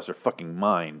dust, and she lost her fucking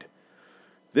mind.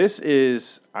 This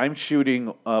is, I'm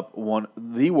shooting up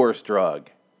the worst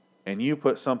drug, and you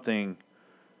put something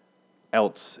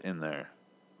else in there.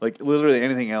 Like, literally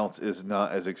anything else is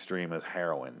not as extreme as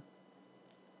heroin.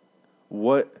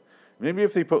 What... Maybe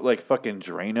if they put like fucking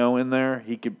Drano in there,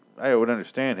 I would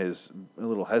understand his a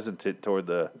little hesitant toward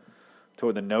the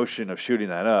notion of shooting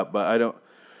that up, but I don't.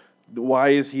 Why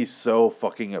is he so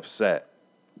fucking upset?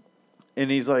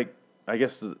 And he's like, I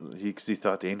guess he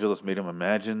thought the angel dust made him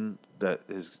imagine that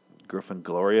his girlfriend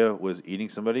Gloria was eating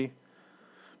somebody.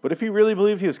 But if he really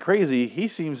believed he was crazy, he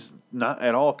seems not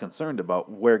at all concerned about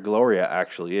where Gloria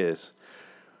actually is,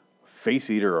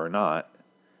 face eater or not.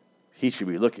 He should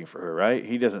be looking for her, right?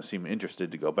 He doesn't seem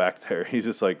interested to go back there. He's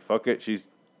just like, fuck it.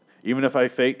 Even if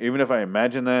I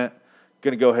imagine that,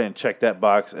 gonna go ahead and check that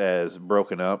box as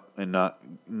broken up and not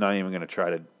even gonna try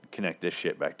to connect this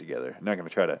shit back together. I'm not gonna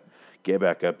try to get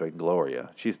back up and Gloria.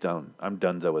 She's done. I'm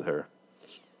donezo with her.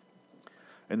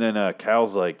 And then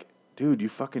Cal's like, dude,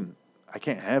 I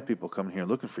can't have people coming here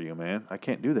looking for you, man. I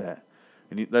can't do that.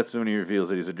 And that's when he reveals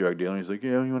that he's a drug dealer. He's like,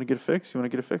 you want to get a fix? You want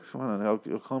to get a fix? Come on,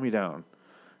 he'll calm you down.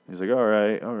 He's like, all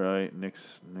right.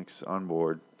 Nick's on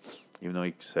board, even though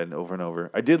he said over and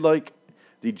over. I did like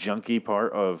the junkie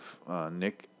part of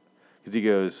Nick, because he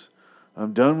goes,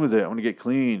 I'm done with it. I want to get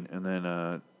clean. And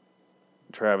then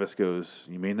Travis goes,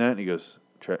 you mean that? And he goes,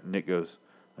 Nick goes,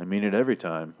 I mean it every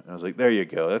time. And I was like, there you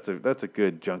go. That's a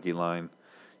good junkie line.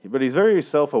 But he's very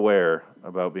self-aware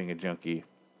about being a junkie.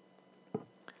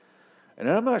 And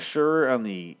I'm not sure on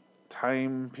the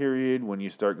time period when you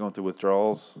start going through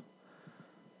withdrawals,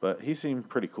 but he seemed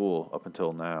pretty cool up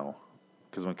until now.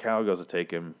 Because when Cal goes to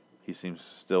take him, he seems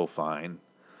still fine.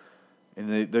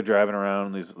 And they're driving around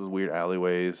in these weird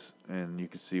alleyways, and you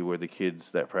can see where the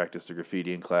kids that practiced the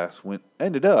graffiti in class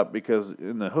ended up, because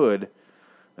in the hood,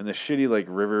 and the shitty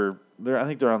river, I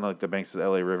think they're on the banks of the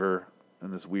LA River,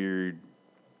 and this weird.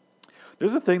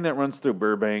 There's a thing that runs through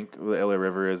Burbank, where the LA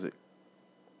River is. It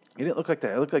didn't look like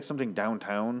that. It looked like something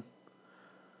downtown.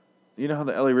 You know how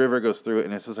the LA River goes through it,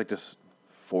 and it's just like this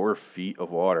 4 feet of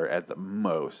water at the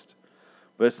most.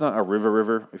 But it's not a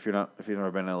river if you've never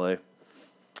been in LA.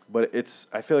 But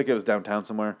I feel like it was downtown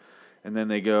somewhere. And then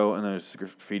they go, and there's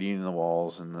graffiti in the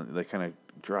walls, and they kind of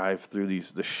drive through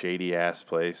the shady ass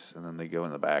place, and then they go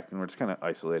in the back, and we're just kind of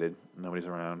isolated. Nobody's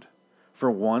around.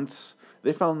 For once,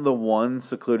 they found the one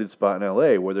secluded spot in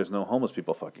LA where there's no homeless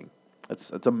people fucking.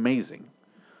 That's amazing.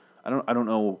 I don't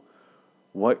know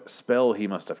what spell he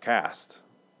must have cast,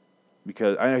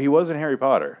 because I know he was in Harry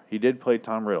Potter. He did play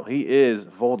Tom Riddle. He is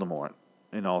Voldemort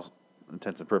in all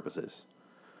intents and purposes.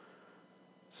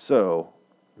 So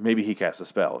maybe he cast a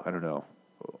spell. I don't know.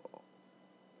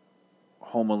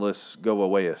 Homeless go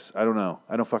away-us. I don't know.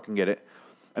 I don't fucking get it.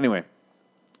 Anyway,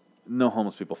 no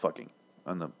homeless people fucking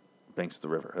on the banks of the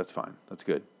river. That's fine. That's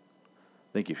good.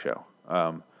 Thank you, show.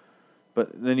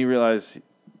 But then you realize,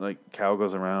 Cal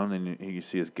goes around and you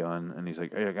see his gun, and he's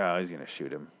like, hey, he's going to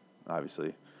shoot him.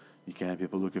 Obviously. You can't have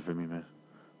people looking for me, man.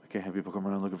 I can't have people come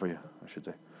around looking for you, I should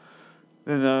say.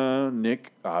 And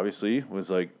Nick, obviously, was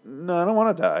like, no, I don't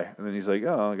want to die. And then he's like,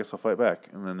 oh, I guess I'll fight back.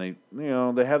 And then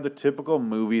they have the typical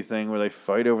movie thing where they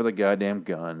fight over the goddamn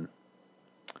gun.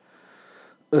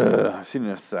 I've seen it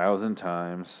 1,000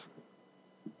 times.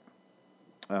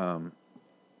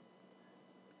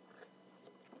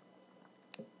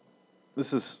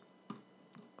 This is,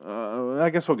 I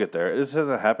guess we'll get there. This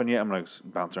hasn't happened yet. I'm going to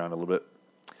bounce around a little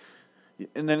bit.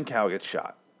 And then Cal gets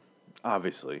shot.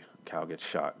 Obviously, Cal gets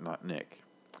shot, not Nick.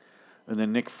 And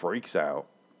then Nick freaks out.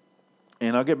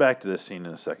 And I'll get back to this scene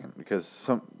in a second, because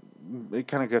it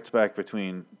kind of gets back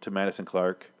to Madison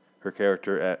Clark, her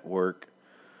character at work.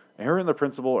 And her and the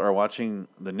principal are watching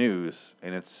the news,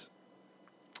 and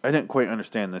I didn't quite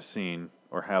understand this scene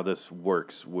or how this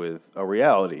works with a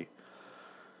reality.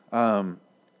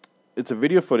 It's a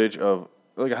video footage of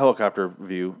a helicopter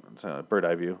view, it's a bird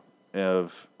eye view,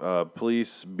 of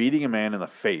police beating a man in the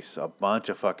face a bunch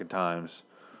of fucking times.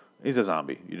 He's a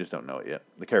zombie. You just don't know it yet.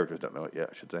 The characters don't know it yet,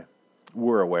 I should say.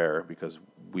 We're aware because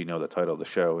we know the title of the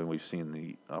show and we've seen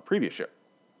the previous show.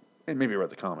 And maybe read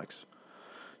the comics.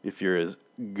 If you're as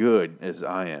good as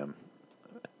I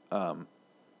am.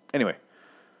 Anyway.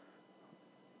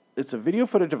 It's a video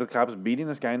footage of the cops beating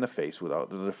this guy in the face with all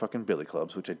their fucking billy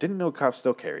clubs, which I didn't know cops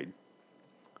still carried.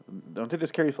 Don't they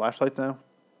just carry flashlights now?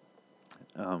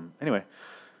 Anyway,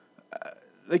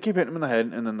 they keep hitting him in the head,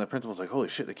 and then the principal's like, holy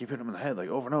shit, they keep hitting him in the head,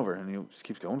 over and over, and he just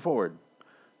keeps going forward.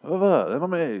 I'm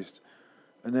amazed.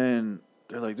 And then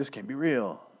they're like, this can't be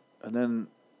real. And then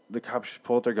the cops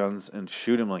pull out their guns and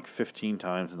shoot him 15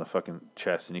 times in the fucking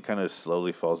chest, and he kind of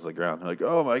slowly falls to the ground. They're like,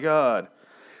 oh my God.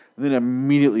 And then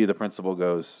immediately the principal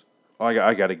goes, oh,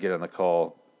 I got to get on the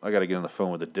call. I got to get on the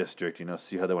phone with the district,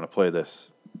 see how they want to play this.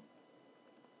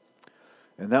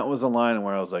 And that was a line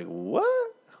where I was like,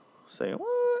 what? Say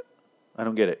what? I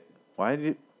don't get it. Why did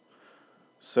you?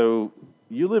 So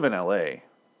you live in LA.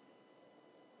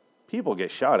 People get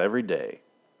shot every day.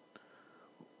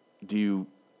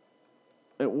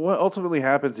 What ultimately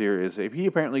happens here is he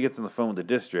apparently gets on the phone with the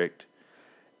district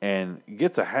and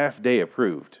gets a half day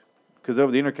approved. Because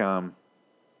over the intercom,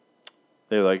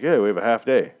 they're like, hey, we have a half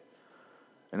day.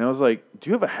 And I was like, do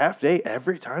you have a half day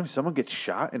every time someone gets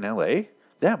shot in LA?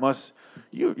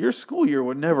 Your school year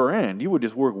would never end. You would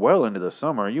just work well into the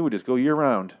summer. You would just go year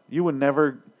round. You would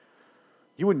never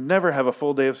have a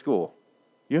full day of school.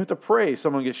 You have to pray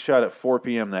someone gets shot at 4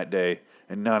 p.m. that day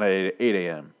and not at 8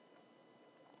 a.m.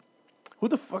 Who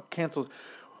the fuck cancels?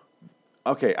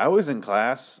 Okay, I was in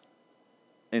class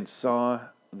and saw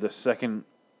the second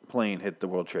plane hit the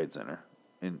World Trade Center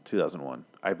in 2001.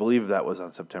 I believe that was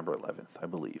on September 11th, I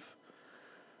believe.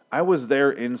 I was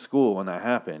there in school when that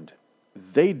happened.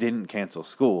 They didn't cancel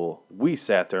school. We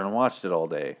sat there and watched it all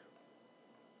day.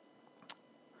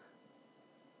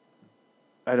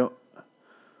 I don't...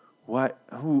 Why?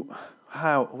 Who?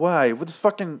 How? Why? What is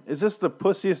fucking... Is this the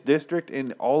pussiest district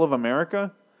in all of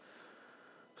America?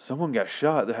 Someone got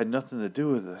shot that had nothing to do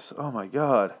with this. Oh my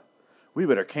God. We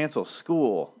better cancel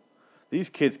school. These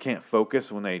kids can't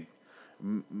focus when they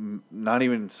not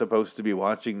even supposed to be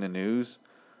watching the news.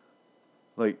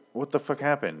 Like, what the fuck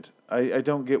happened? I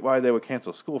don't get why they would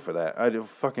cancel school for that.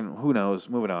 Who knows?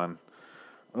 Moving on.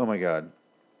 Oh my God.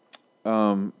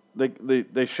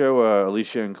 They show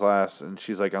Alicia in class, and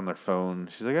she's like on their phone.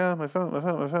 She's like, my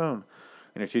phone.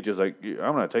 And her teacher's like, I'm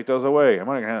gonna take those away. Am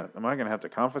I gonna have to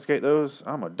confiscate those?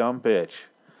 I'm a dumb bitch.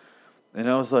 And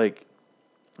I was like,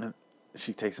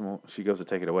 she takes them. She goes to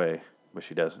take it away, but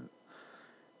she doesn't.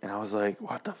 And I was like,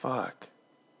 what the fuck?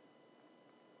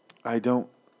 I didn't,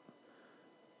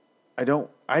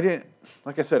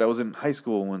 like I said, I was in high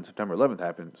school when September 11th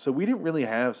happened, so we didn't really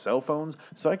have cell phones,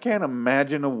 so I can't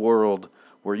imagine a world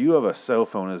where you have a cell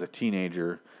phone as a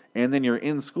teenager, and then you're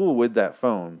in school with that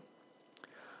phone.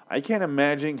 I can't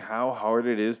imagine how hard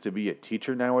it is to be a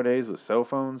teacher nowadays with cell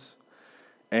phones,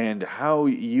 and how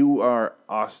you are,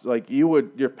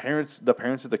 the parents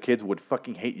of the kids would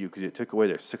fucking hate you because you took away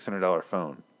their $600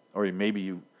 phone. Or maybe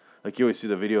you always see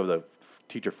the video of the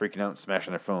teacher freaking out and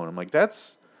smashing their phone. I'm like,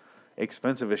 that's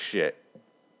expensive as shit.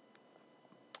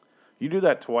 You do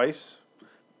that twice,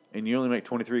 and you only make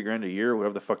 $23,000 a year,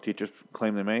 whatever the fuck teachers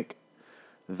claim they make.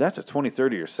 That's a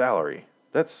 20-30 year salary.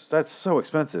 That's so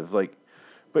expensive. Like,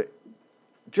 but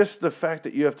just the fact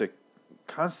that you have to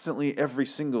constantly every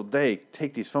single day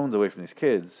take these phones away from these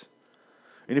kids.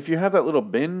 And if you have that little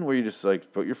bin where you just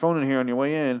like put your phone in here on your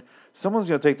way in, someone's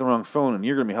going to take the wrong phone and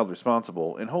you're going to be held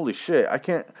responsible. And holy shit,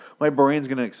 my brain's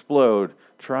going to explode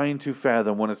trying to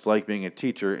fathom what it's like being a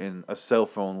teacher in a cell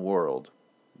phone world.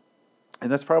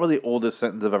 And that's probably the oldest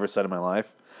sentence I've ever said in my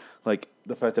life. Like,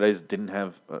 the fact that I just didn't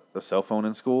have a cell phone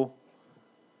in school.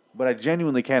 But I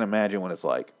genuinely can't imagine what it's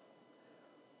like.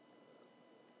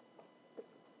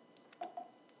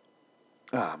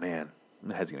 Ah, man.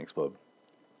 My head's going to explode.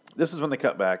 This is when they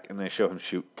cut back and they show him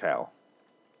shoot Cal.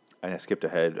 I skipped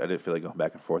ahead. I didn't feel like going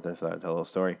back and forth. I thought I'd tell a little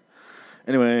story.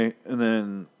 Anyway, and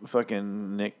then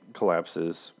fucking Nick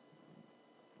collapses.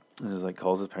 And is like,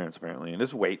 calls his parents apparently. And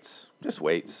just waits.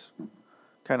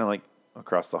 Kind of like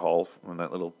across the hall from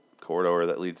that little corridor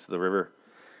that leads to the river.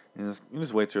 And he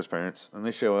just waits for his parents. And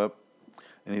they show up.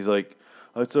 And he's like,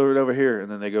 oh, it's over here.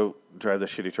 And then they go drive the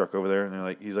shitty truck over there.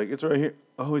 And he's like, it's right here.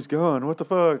 Oh, he's gone. What the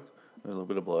fuck? There's a little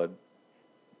bit of blood.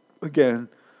 Again,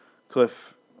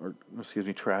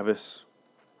 Travis.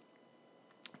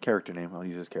 Character name. I'll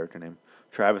use his character name.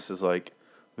 Travis is like,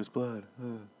 there's blood.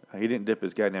 He didn't dip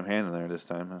his goddamn hand in there this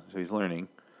time. So he's learning.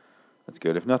 That's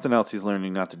good. If nothing else, he's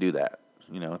learning not to do that.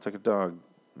 You know, it's like a dog,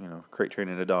 crate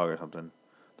training a dog or something.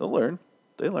 They'll learn.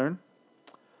 They learn.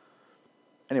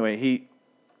 Anyway, Nick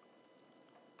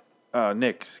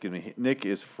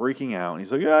is freaking out. And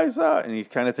he's like, yeah, I saw it. And he's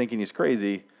kind of thinking he's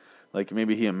crazy. Like,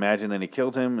 maybe he imagined that he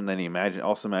killed him, and then he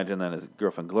also imagined that his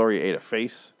girlfriend Gloria ate a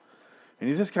face. And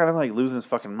he's just kind of like losing his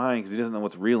fucking mind because he doesn't know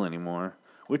what's real anymore,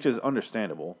 which is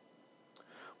understandable.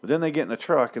 But then they get in the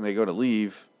truck and they go to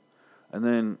leave, and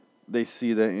then they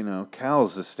see that,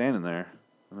 Cal's just standing there.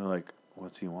 And they're like,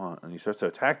 what's he want? And he starts to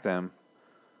attack them.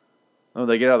 Oh,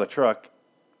 they get out of the truck,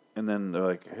 and then they're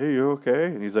like, hey, you okay?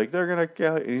 And he's like, they're going to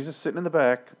kill you. And he's just sitting in the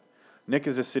back. Nick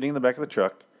is just sitting in the back of the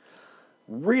truck,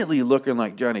 really looking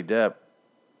like Johnny Depp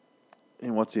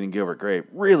in What's Eating Gilbert Grape.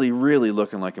 Really, really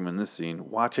looking like him in this scene.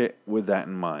 Watch it with that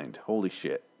in mind. Holy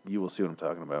shit. You will see what I'm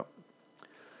talking about.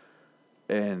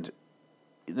 And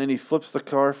then he flips the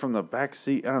car from the back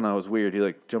seat. I don't know, it was weird.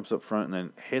 He jumps up front and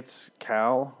then hits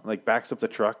Cal, backs up the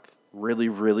truck really,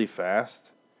 really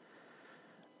fast.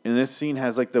 And this scene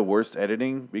has the worst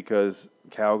editing because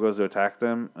Cal goes to attack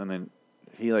them and then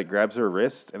he grabs her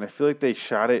wrist, and I feel like they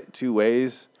shot it two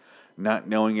ways, not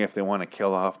knowing if they want to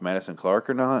kill off Madison Clark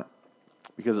or not.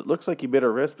 Because it looks like he bit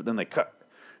her wrist, but then they cut.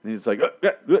 And he's like,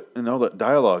 and all the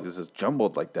dialogue is just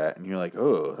jumbled like that. And you're like,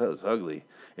 oh, that was ugly.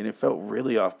 And it felt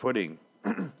really off-putting.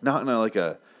 Not in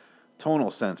a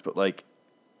tonal sense, but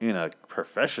in a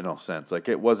professional sense.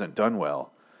 It wasn't done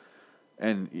well.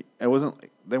 And it wasn't,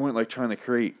 they weren't trying to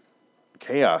create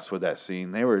chaos with that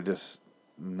scene. They were just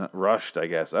rushed, I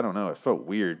guess. I don't know. It felt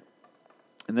weird.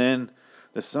 And then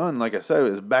the son, like I said,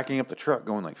 is backing up the truck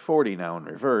going like 40 now in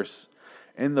reverse.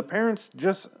 And the parents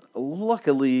just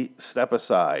luckily step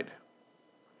aside.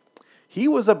 He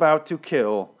was about to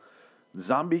kill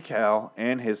Zombie Cal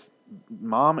and his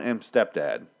mom and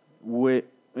stepdad.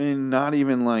 And not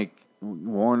even like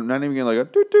not even like a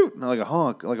toot toot, not like a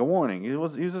honk, like a warning. He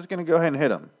was just gonna go ahead and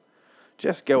hit him.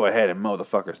 Just go ahead and mow the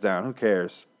fuckers down. Who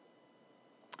cares?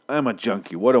 I'm a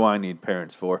junkie. What do I need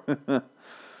parents for?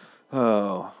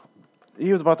 Oh,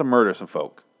 he was about to murder some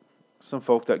folk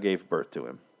that gave birth to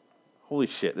him. Holy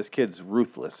shit, this kid's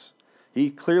ruthless. He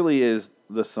clearly is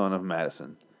the son of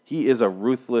Madison. He is a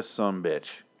ruthless son bitch.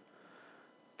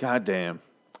 God damn.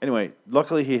 Anyway,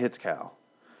 luckily he hits Cal.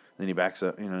 Then he backs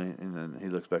up, and then he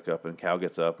looks back up, and Cal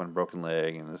gets up on a broken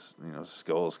leg, and his,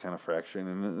 skull's kind of fractured,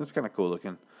 and it's kind of cool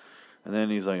looking. And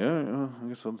then he's like, I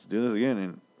guess let's do this again,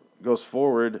 and goes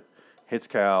forward, hits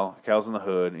Cal. Cal's in the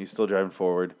hood, and he's still driving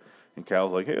forward, and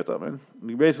Cal's like, hey, what's up, man? And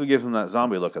he basically gives him that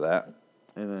zombie look of that,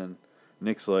 and then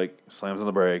Nick's like, slams on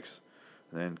the brakes,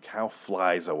 and then Cal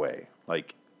flies away,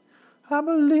 like, I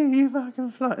believe I can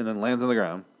fly, and then lands on the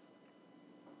ground.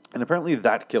 And apparently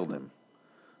that killed him.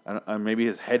 Maybe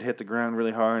his head hit the ground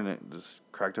really hard and it just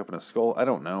cracked open his skull. I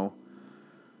don't know.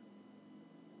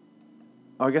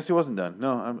 Oh, I guess he wasn't done.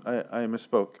 No, I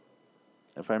misspoke.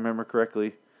 If I remember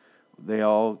correctly, they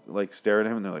all like stare at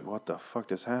him and they're like, "What the fuck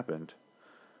just happened?"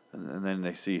 And then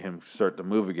they see him start to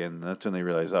move again. And that's when they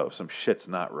realize, oh, some shit's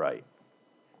not right.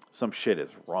 Some shit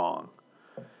is wrong.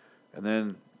 And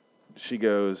then she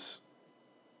goes,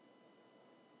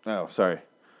 "Oh, sorry.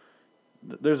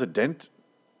 There's a dent."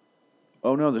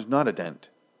 Oh no, there's not a dent,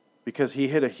 because he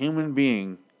hit a human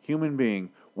being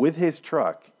with his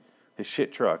truck, his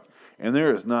shit truck, and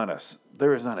there is not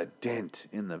a dent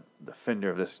in the fender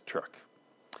of this truck.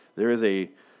 There is a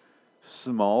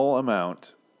small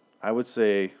amount, I would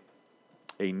say,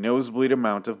 a nosebleed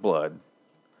amount of blood,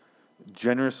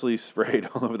 generously sprayed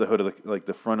all over the hood of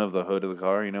the front of the hood of the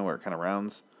car. Where it kind of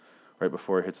rounds, right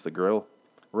before it hits the grill.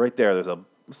 Right there's a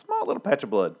small little patch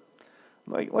of blood.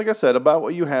 Like I said, about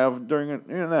what you have during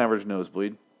an average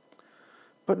nosebleed.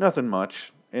 But nothing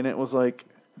much. And it was like,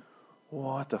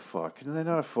 what the fuck? Can they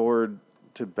not afford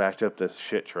to back up this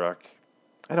shit truck?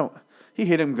 He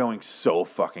hit him going so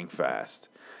fucking fast.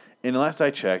 And last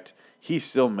I checked, he's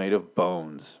still made of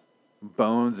bones.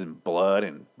 Bones and blood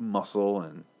and muscle.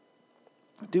 And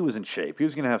dude was in shape. He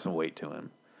was going to have some weight to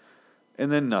him.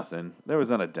 And then nothing. There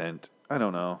was not a dent. I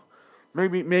don't know.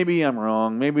 Maybe I'm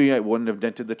wrong. Maybe I wouldn't have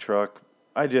dented the truck.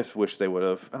 I just wish they would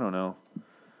have. I don't know.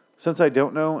 Since I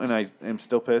don't know and I am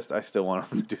still pissed, I still want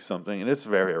them to do something. And it's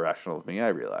very irrational of me, I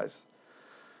realize.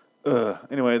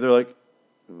 Anyway, they're like,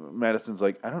 Madison's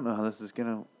like, I don't know how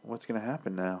what's going to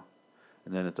happen now.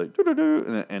 And then it's like, doo-doo-doo,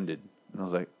 and it ended. And I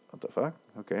was like, what the fuck?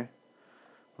 Okay.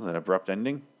 Was that an abrupt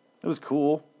ending? It was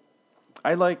cool.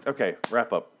 Okay,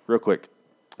 wrap up real quick.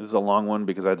 This is a long one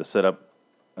because I had to set up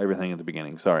everything at the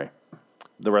beginning. Sorry.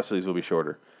 The rest of these will be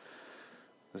shorter.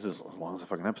 This is as long as a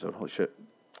fucking episode. Holy shit.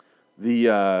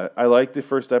 I liked the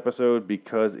first episode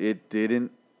because it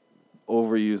didn't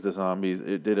overuse the zombies.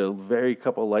 It did a very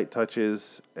couple light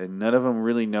touches, and none of them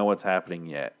really know what's happening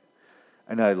yet.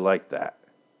 And I like that.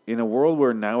 In a world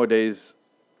where nowadays,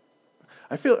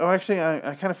 I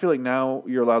kind of feel like now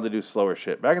you're allowed to do slower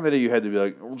shit. Back in the day, you had to be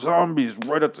like, zombies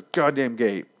right at the goddamn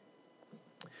gate.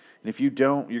 And if you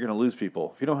don't, you're going to lose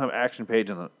people. If you don't have action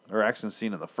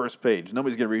scene on the first page,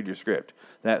 nobody's going to read your script.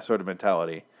 That sort of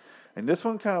mentality. And this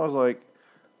one kind of was like,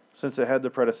 since it had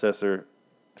the predecessor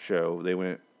show, they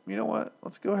went, you know what?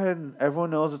 Let's go ahead and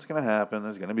everyone knows what's going to happen.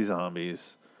 There's going to be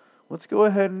zombies. Let's go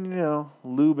ahead and,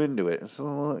 lube into it. It's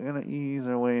going to ease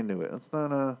our way into it. Let's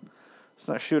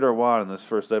not shoot our wad in this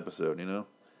first episode,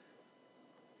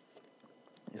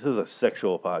 This is a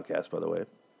sexual podcast, by the way.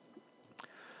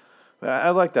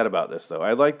 I like that about this, though.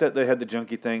 I like that they had the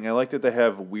junkie thing. I like that they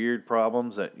have weird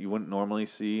problems that you wouldn't normally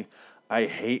see. I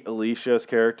hate Alicia's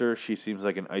character. She seems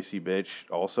like an icy bitch,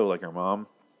 also like her mom.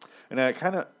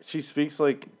 And she speaks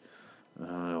like,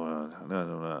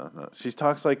 no. She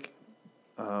talks like,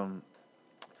 I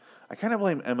kind of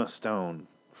blame Emma Stone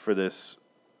for this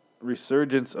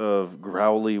resurgence of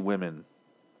growly women.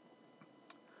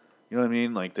 You know what I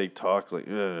mean? Like, they talk like,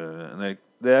 and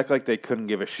they act like they couldn't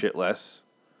give a shit less.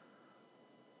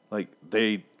 Like,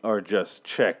 they are just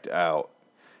checked out.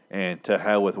 And to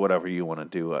hell with whatever you want to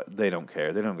do. They don't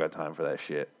care. They don't got time for that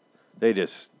shit. They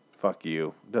just, fuck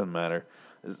you. Doesn't matter.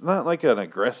 It's not like an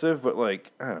aggressive, but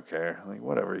like, I don't care. Like,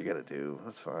 whatever you got to do.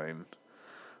 That's fine.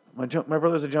 My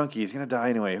brother's a junkie. He's going to die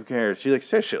anyway. Who cares? She like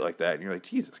says shit like that. And you're like,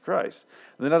 Jesus Christ.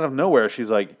 And then out of nowhere, she's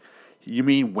like, You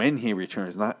mean when he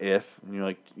returns, not if. And you're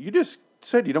like, you just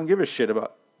said you don't give a shit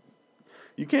about.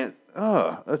 You can't.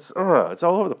 It's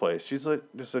all over the place. She's like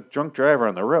just a drunk driver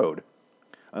on the road,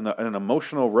 on an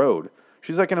emotional road.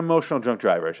 She's like an emotional drunk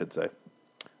driver, I should say.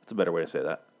 That's a better way to say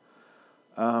that.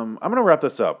 I'm gonna wrap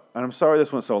this up, and I'm sorry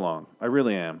this went so long. I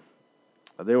really am.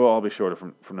 They will all be shorter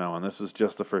from now on. This was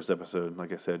just the first episode.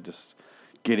 Like I said, just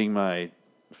getting my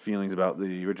feelings about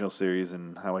the original series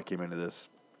and how I came into this.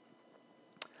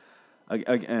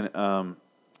 Again,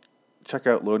 check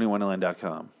out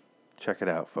LonelyWonderland.com. Check it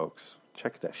out, folks.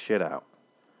 Check that shit out.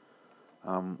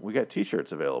 We got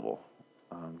T-shirts available.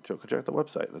 Check out the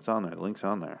website. That's on there. The link's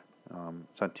on there.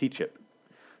 It's on T-Chip.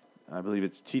 I believe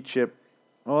it's T-Chip.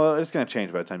 Well, it's going to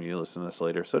change by the time you listen to this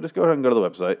later. So just go ahead and go to the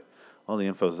website. All the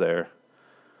info's there.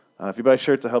 If you buy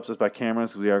shirts, it helps us buy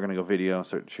cameras, because we are going to go video and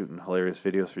start shooting hilarious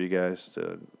videos for you guys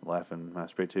to laugh and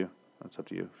masturbate to. That's up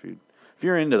to you. If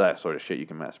you're into that sort of shit, you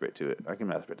can masturbate to it. I can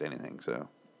masturbate to anything, so.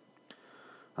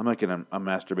 I'm like a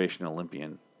masturbation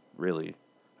Olympian, really.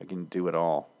 I can do it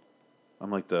all. I'm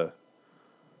like I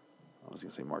was going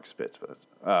to say Mark Spitz, but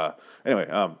anyway,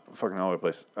 fucking all over the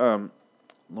place.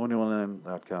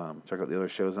 LonelyWonderland.com. Check out the other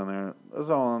shows on there.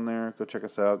 It's all on there. Go check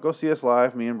us out. Go see us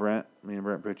live, me and Brent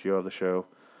Puccio of the show.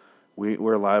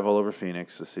 We're live all over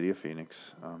Phoenix, the city of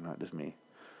Phoenix. Not just me.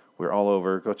 We're all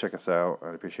over. Go check us out.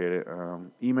 I'd appreciate it.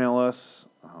 Email us,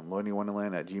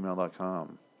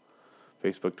 lonelywonderland@gmail.com.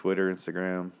 Facebook, Twitter,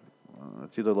 Instagram.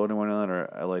 It's either Lonely Wonderland or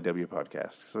LIW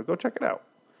Podcast. So go check it out.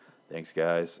 Thanks,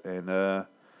 guys. And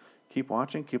keep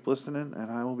watching, keep listening, and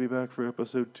I will be back for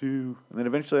episode 2. And then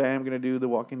eventually I am going to do The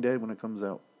Walking Dead when it comes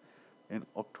out in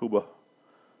October.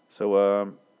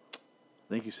 So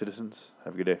thank you, citizens.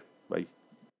 Have a good day. Bye.